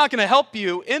 I'm not going to help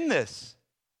you in this.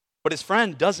 But his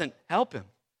friend doesn't help him.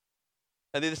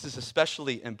 I think this is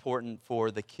especially important for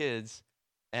the kids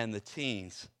and the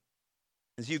teens.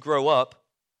 As you grow up,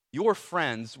 your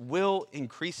friends will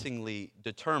increasingly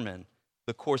determine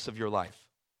the course of your life.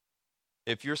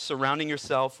 If you're surrounding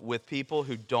yourself with people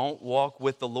who don't walk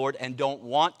with the Lord and don't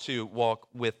want to walk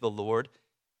with the Lord,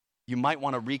 you might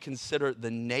want to reconsider the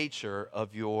nature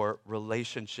of your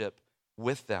relationship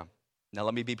with them. Now, I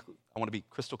want to be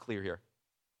crystal clear here.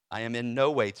 I am in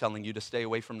no way telling you to stay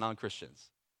away from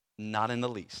non-Christians, not in the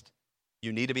least.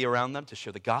 You need to be around them, to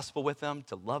share the gospel with them,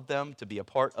 to love them, to be a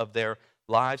part of their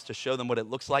lives, to show them what it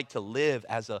looks like to live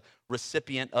as a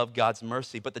recipient of God's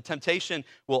mercy. But the temptation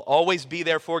will always be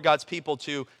there for God's people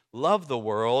to love the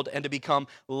world and to become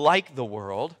like the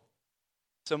world.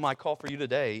 So my call for you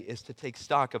today is to take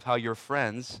stock of how your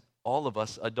friends, all of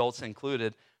us, adults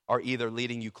included, are either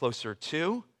leading you closer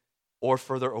to or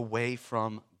further away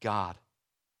from God.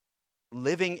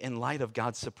 Living in light of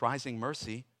God's surprising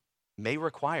mercy may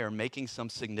require making some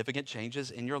significant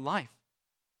changes in your life.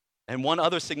 And one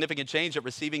other significant change that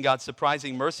receiving God's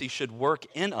surprising mercy should work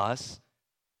in us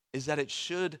is that it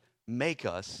should make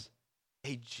us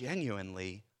a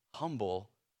genuinely humble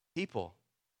people,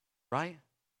 right?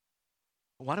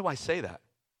 Why do I say that?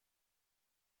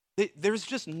 There's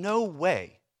just no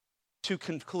way to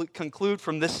conclude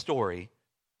from this story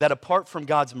that apart from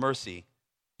God's mercy,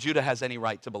 Judah has any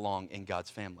right to belong in God's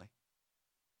family.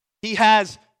 He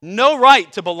has no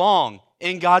right to belong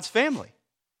in God's family.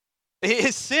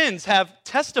 His sins have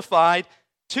testified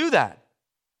to that.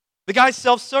 The guy's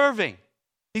self-serving.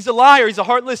 He's a liar. He's a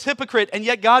heartless hypocrite. And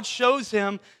yet God shows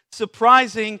him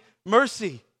surprising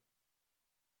mercy.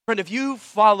 Friend, if you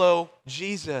follow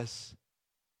Jesus,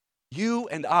 you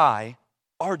and I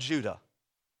are Judah.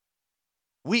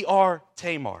 We are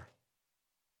Tamar.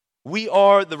 We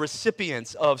are the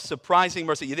recipients of surprising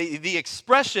mercy. The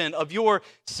expression of your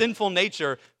sinful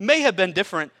nature may have been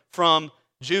different from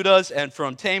Judah's and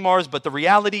from Tamar's, but the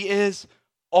reality is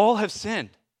all have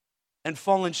sinned and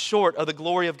fallen short of the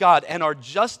glory of God and are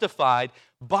justified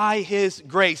by His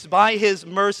grace, by His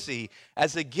mercy,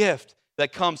 as a gift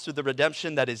that comes through the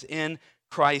redemption that is in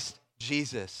Christ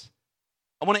Jesus.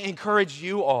 I want to encourage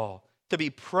you all to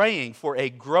be praying for a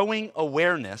growing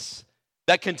awareness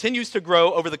that continues to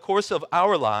grow over the course of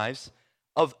our lives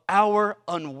of our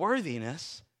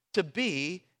unworthiness to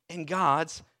be in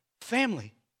God's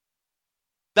family.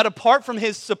 That apart from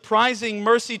His surprising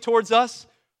mercy towards us,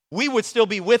 we would still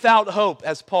be without hope,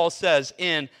 as Paul says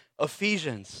in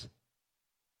Ephesians.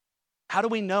 How do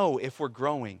we know if we're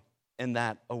growing in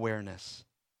that awareness?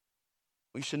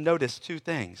 We should notice two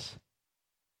things.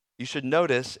 You should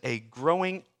notice a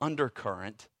growing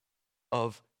undercurrent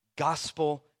of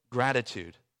gospel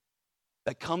gratitude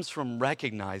that comes from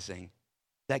recognizing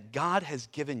that God has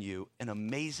given you an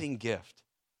amazing gift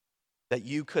that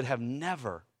you could have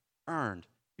never earned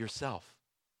yourself.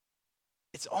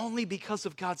 It's only because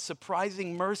of God's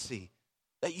surprising mercy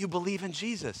that you believe in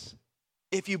Jesus.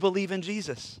 If you believe in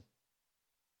Jesus,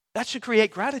 that should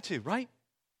create gratitude, right?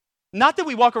 Not that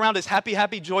we walk around as happy,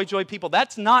 happy, joy, joy people.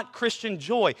 That's not Christian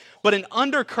joy. But an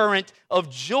undercurrent of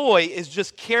joy is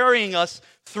just carrying us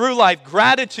through life.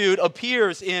 Gratitude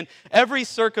appears in every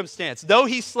circumstance. Though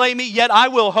he slay me, yet I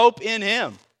will hope in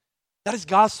him. That is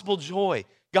gospel joy,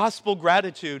 gospel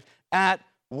gratitude at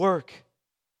work.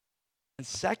 And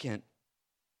second,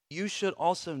 you should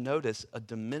also notice a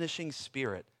diminishing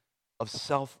spirit of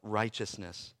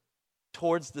self-righteousness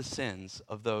towards the sins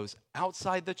of those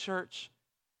outside the church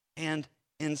and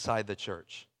inside the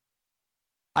church.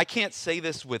 I can't say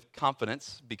this with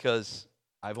confidence because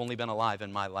I've only been alive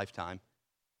in my lifetime,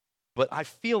 but I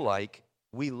feel like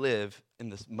we live in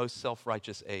the most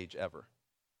self-righteous age ever.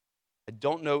 I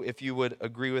don't know if you would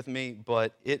agree with me,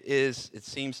 but it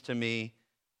seems to me,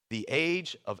 the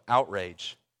age of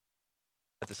outrage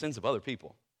at the sins of other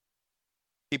people.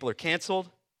 People are canceled,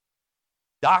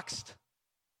 doxxed,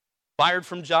 fired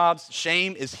from jobs.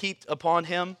 Shame is heaped upon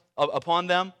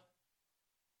them.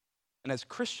 And as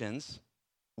Christians,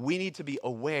 we need to be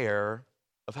aware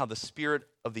of how the spirit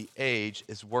of the age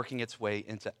is working its way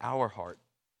into our heart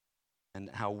and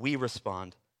how we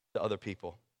respond to other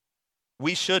people.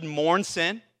 We should mourn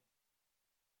sin.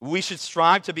 We should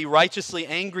strive to be righteously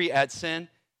angry at sin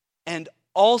and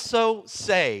also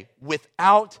say,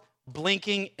 without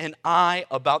blinking an eye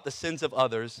about the sins of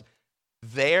others,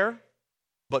 there,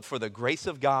 but for the grace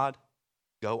of God,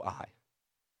 go I.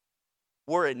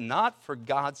 Were it not for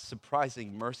God's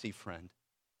surprising mercy, friend,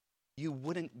 you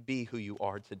wouldn't be who you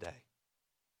are today.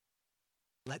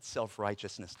 Let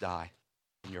self-righteousness die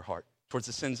in your heart towards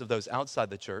the sins of those outside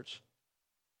the church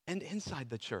and inside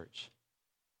the church.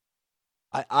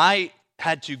 I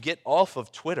had to get off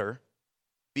of Twitter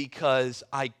because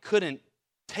I couldn't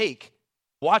take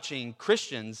watching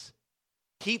Christians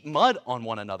heap mud on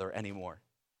one another anymore,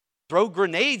 throw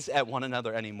grenades at one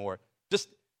another anymore, just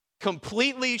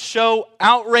completely show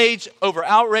outrage over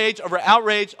outrage over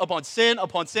outrage upon sin,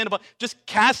 just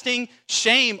casting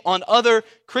shame on other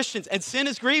Christians. And sin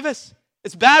is grievous.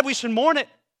 It's bad. We should mourn it.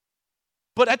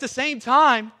 But at the same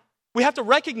time, we have to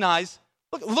recognize,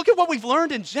 look at what we've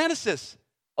learned in Genesis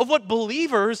of what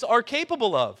believers are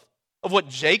capable of what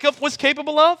Jacob was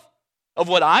capable of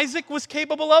what Isaac was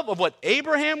capable of what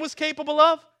Abraham was capable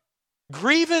of.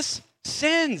 Grievous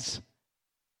sins.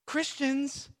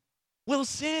 Christians will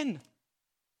sin.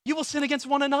 You will sin against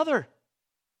one another.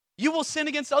 You will sin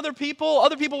against other people.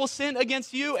 Other people will sin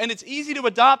against you. And it's easy to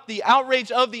adopt the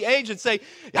outrage of the age and say,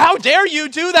 how dare you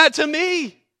do that to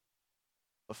me?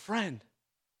 But friend,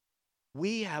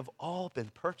 we have all been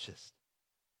purchased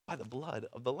by the blood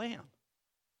of the Lamb.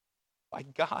 By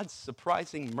God's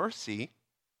surprising mercy,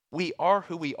 we are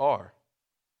who we are.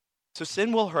 So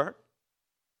sin will hurt.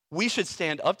 We should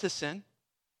stand up to sin.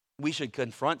 We should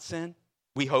confront sin.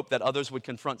 We hope that others would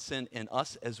confront sin in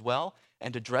us as well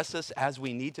and address us as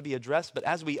we need to be addressed. But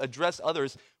as we address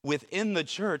others within the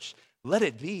church, let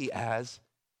it be as,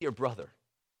 dear brother,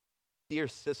 dear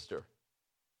sister,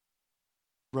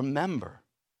 remember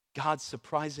God's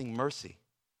surprising mercy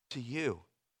to you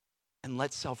and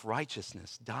let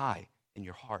self-righteousness die in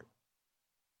your heart.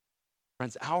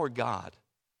 Friends, our God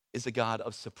is a God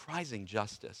of surprising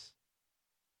justice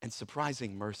and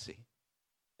surprising mercy.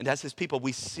 And as his people,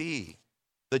 we see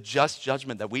the just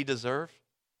judgment that we deserve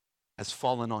has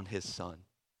fallen on his Son.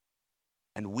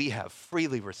 And we have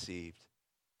freely received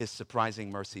his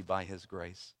surprising mercy by his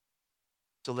grace.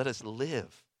 So let us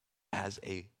live as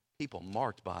a people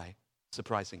marked by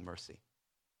surprising mercy.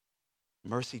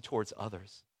 Mercy towards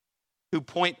others who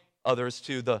point others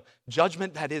to the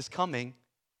judgment that is coming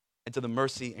and to the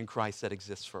mercy in Christ that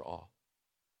exists for all.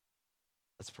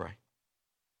 Let's pray.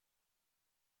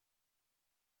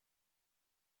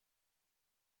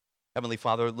 Heavenly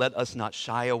Father, let us not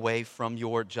shy away from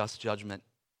your just judgment.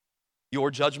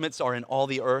 Your judgments are in all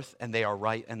the earth, and they are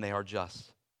right and they are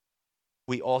just.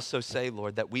 We also say,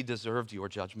 Lord, that we deserved your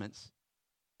judgments,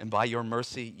 and by your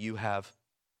mercy, you have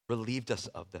relieved us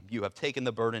of them. You have taken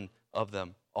the burden of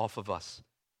them off of us.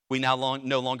 We now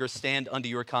no longer stand under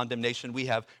your condemnation. We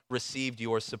have received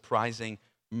your surprising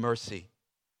mercy.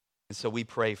 And so we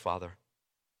pray, Father,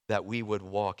 that we would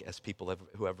walk as people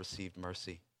who have received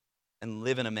mercy and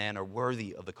live in a manner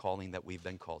worthy of the calling that we've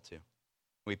been called to.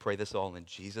 We pray this all in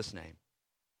Jesus' name.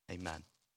 Amen.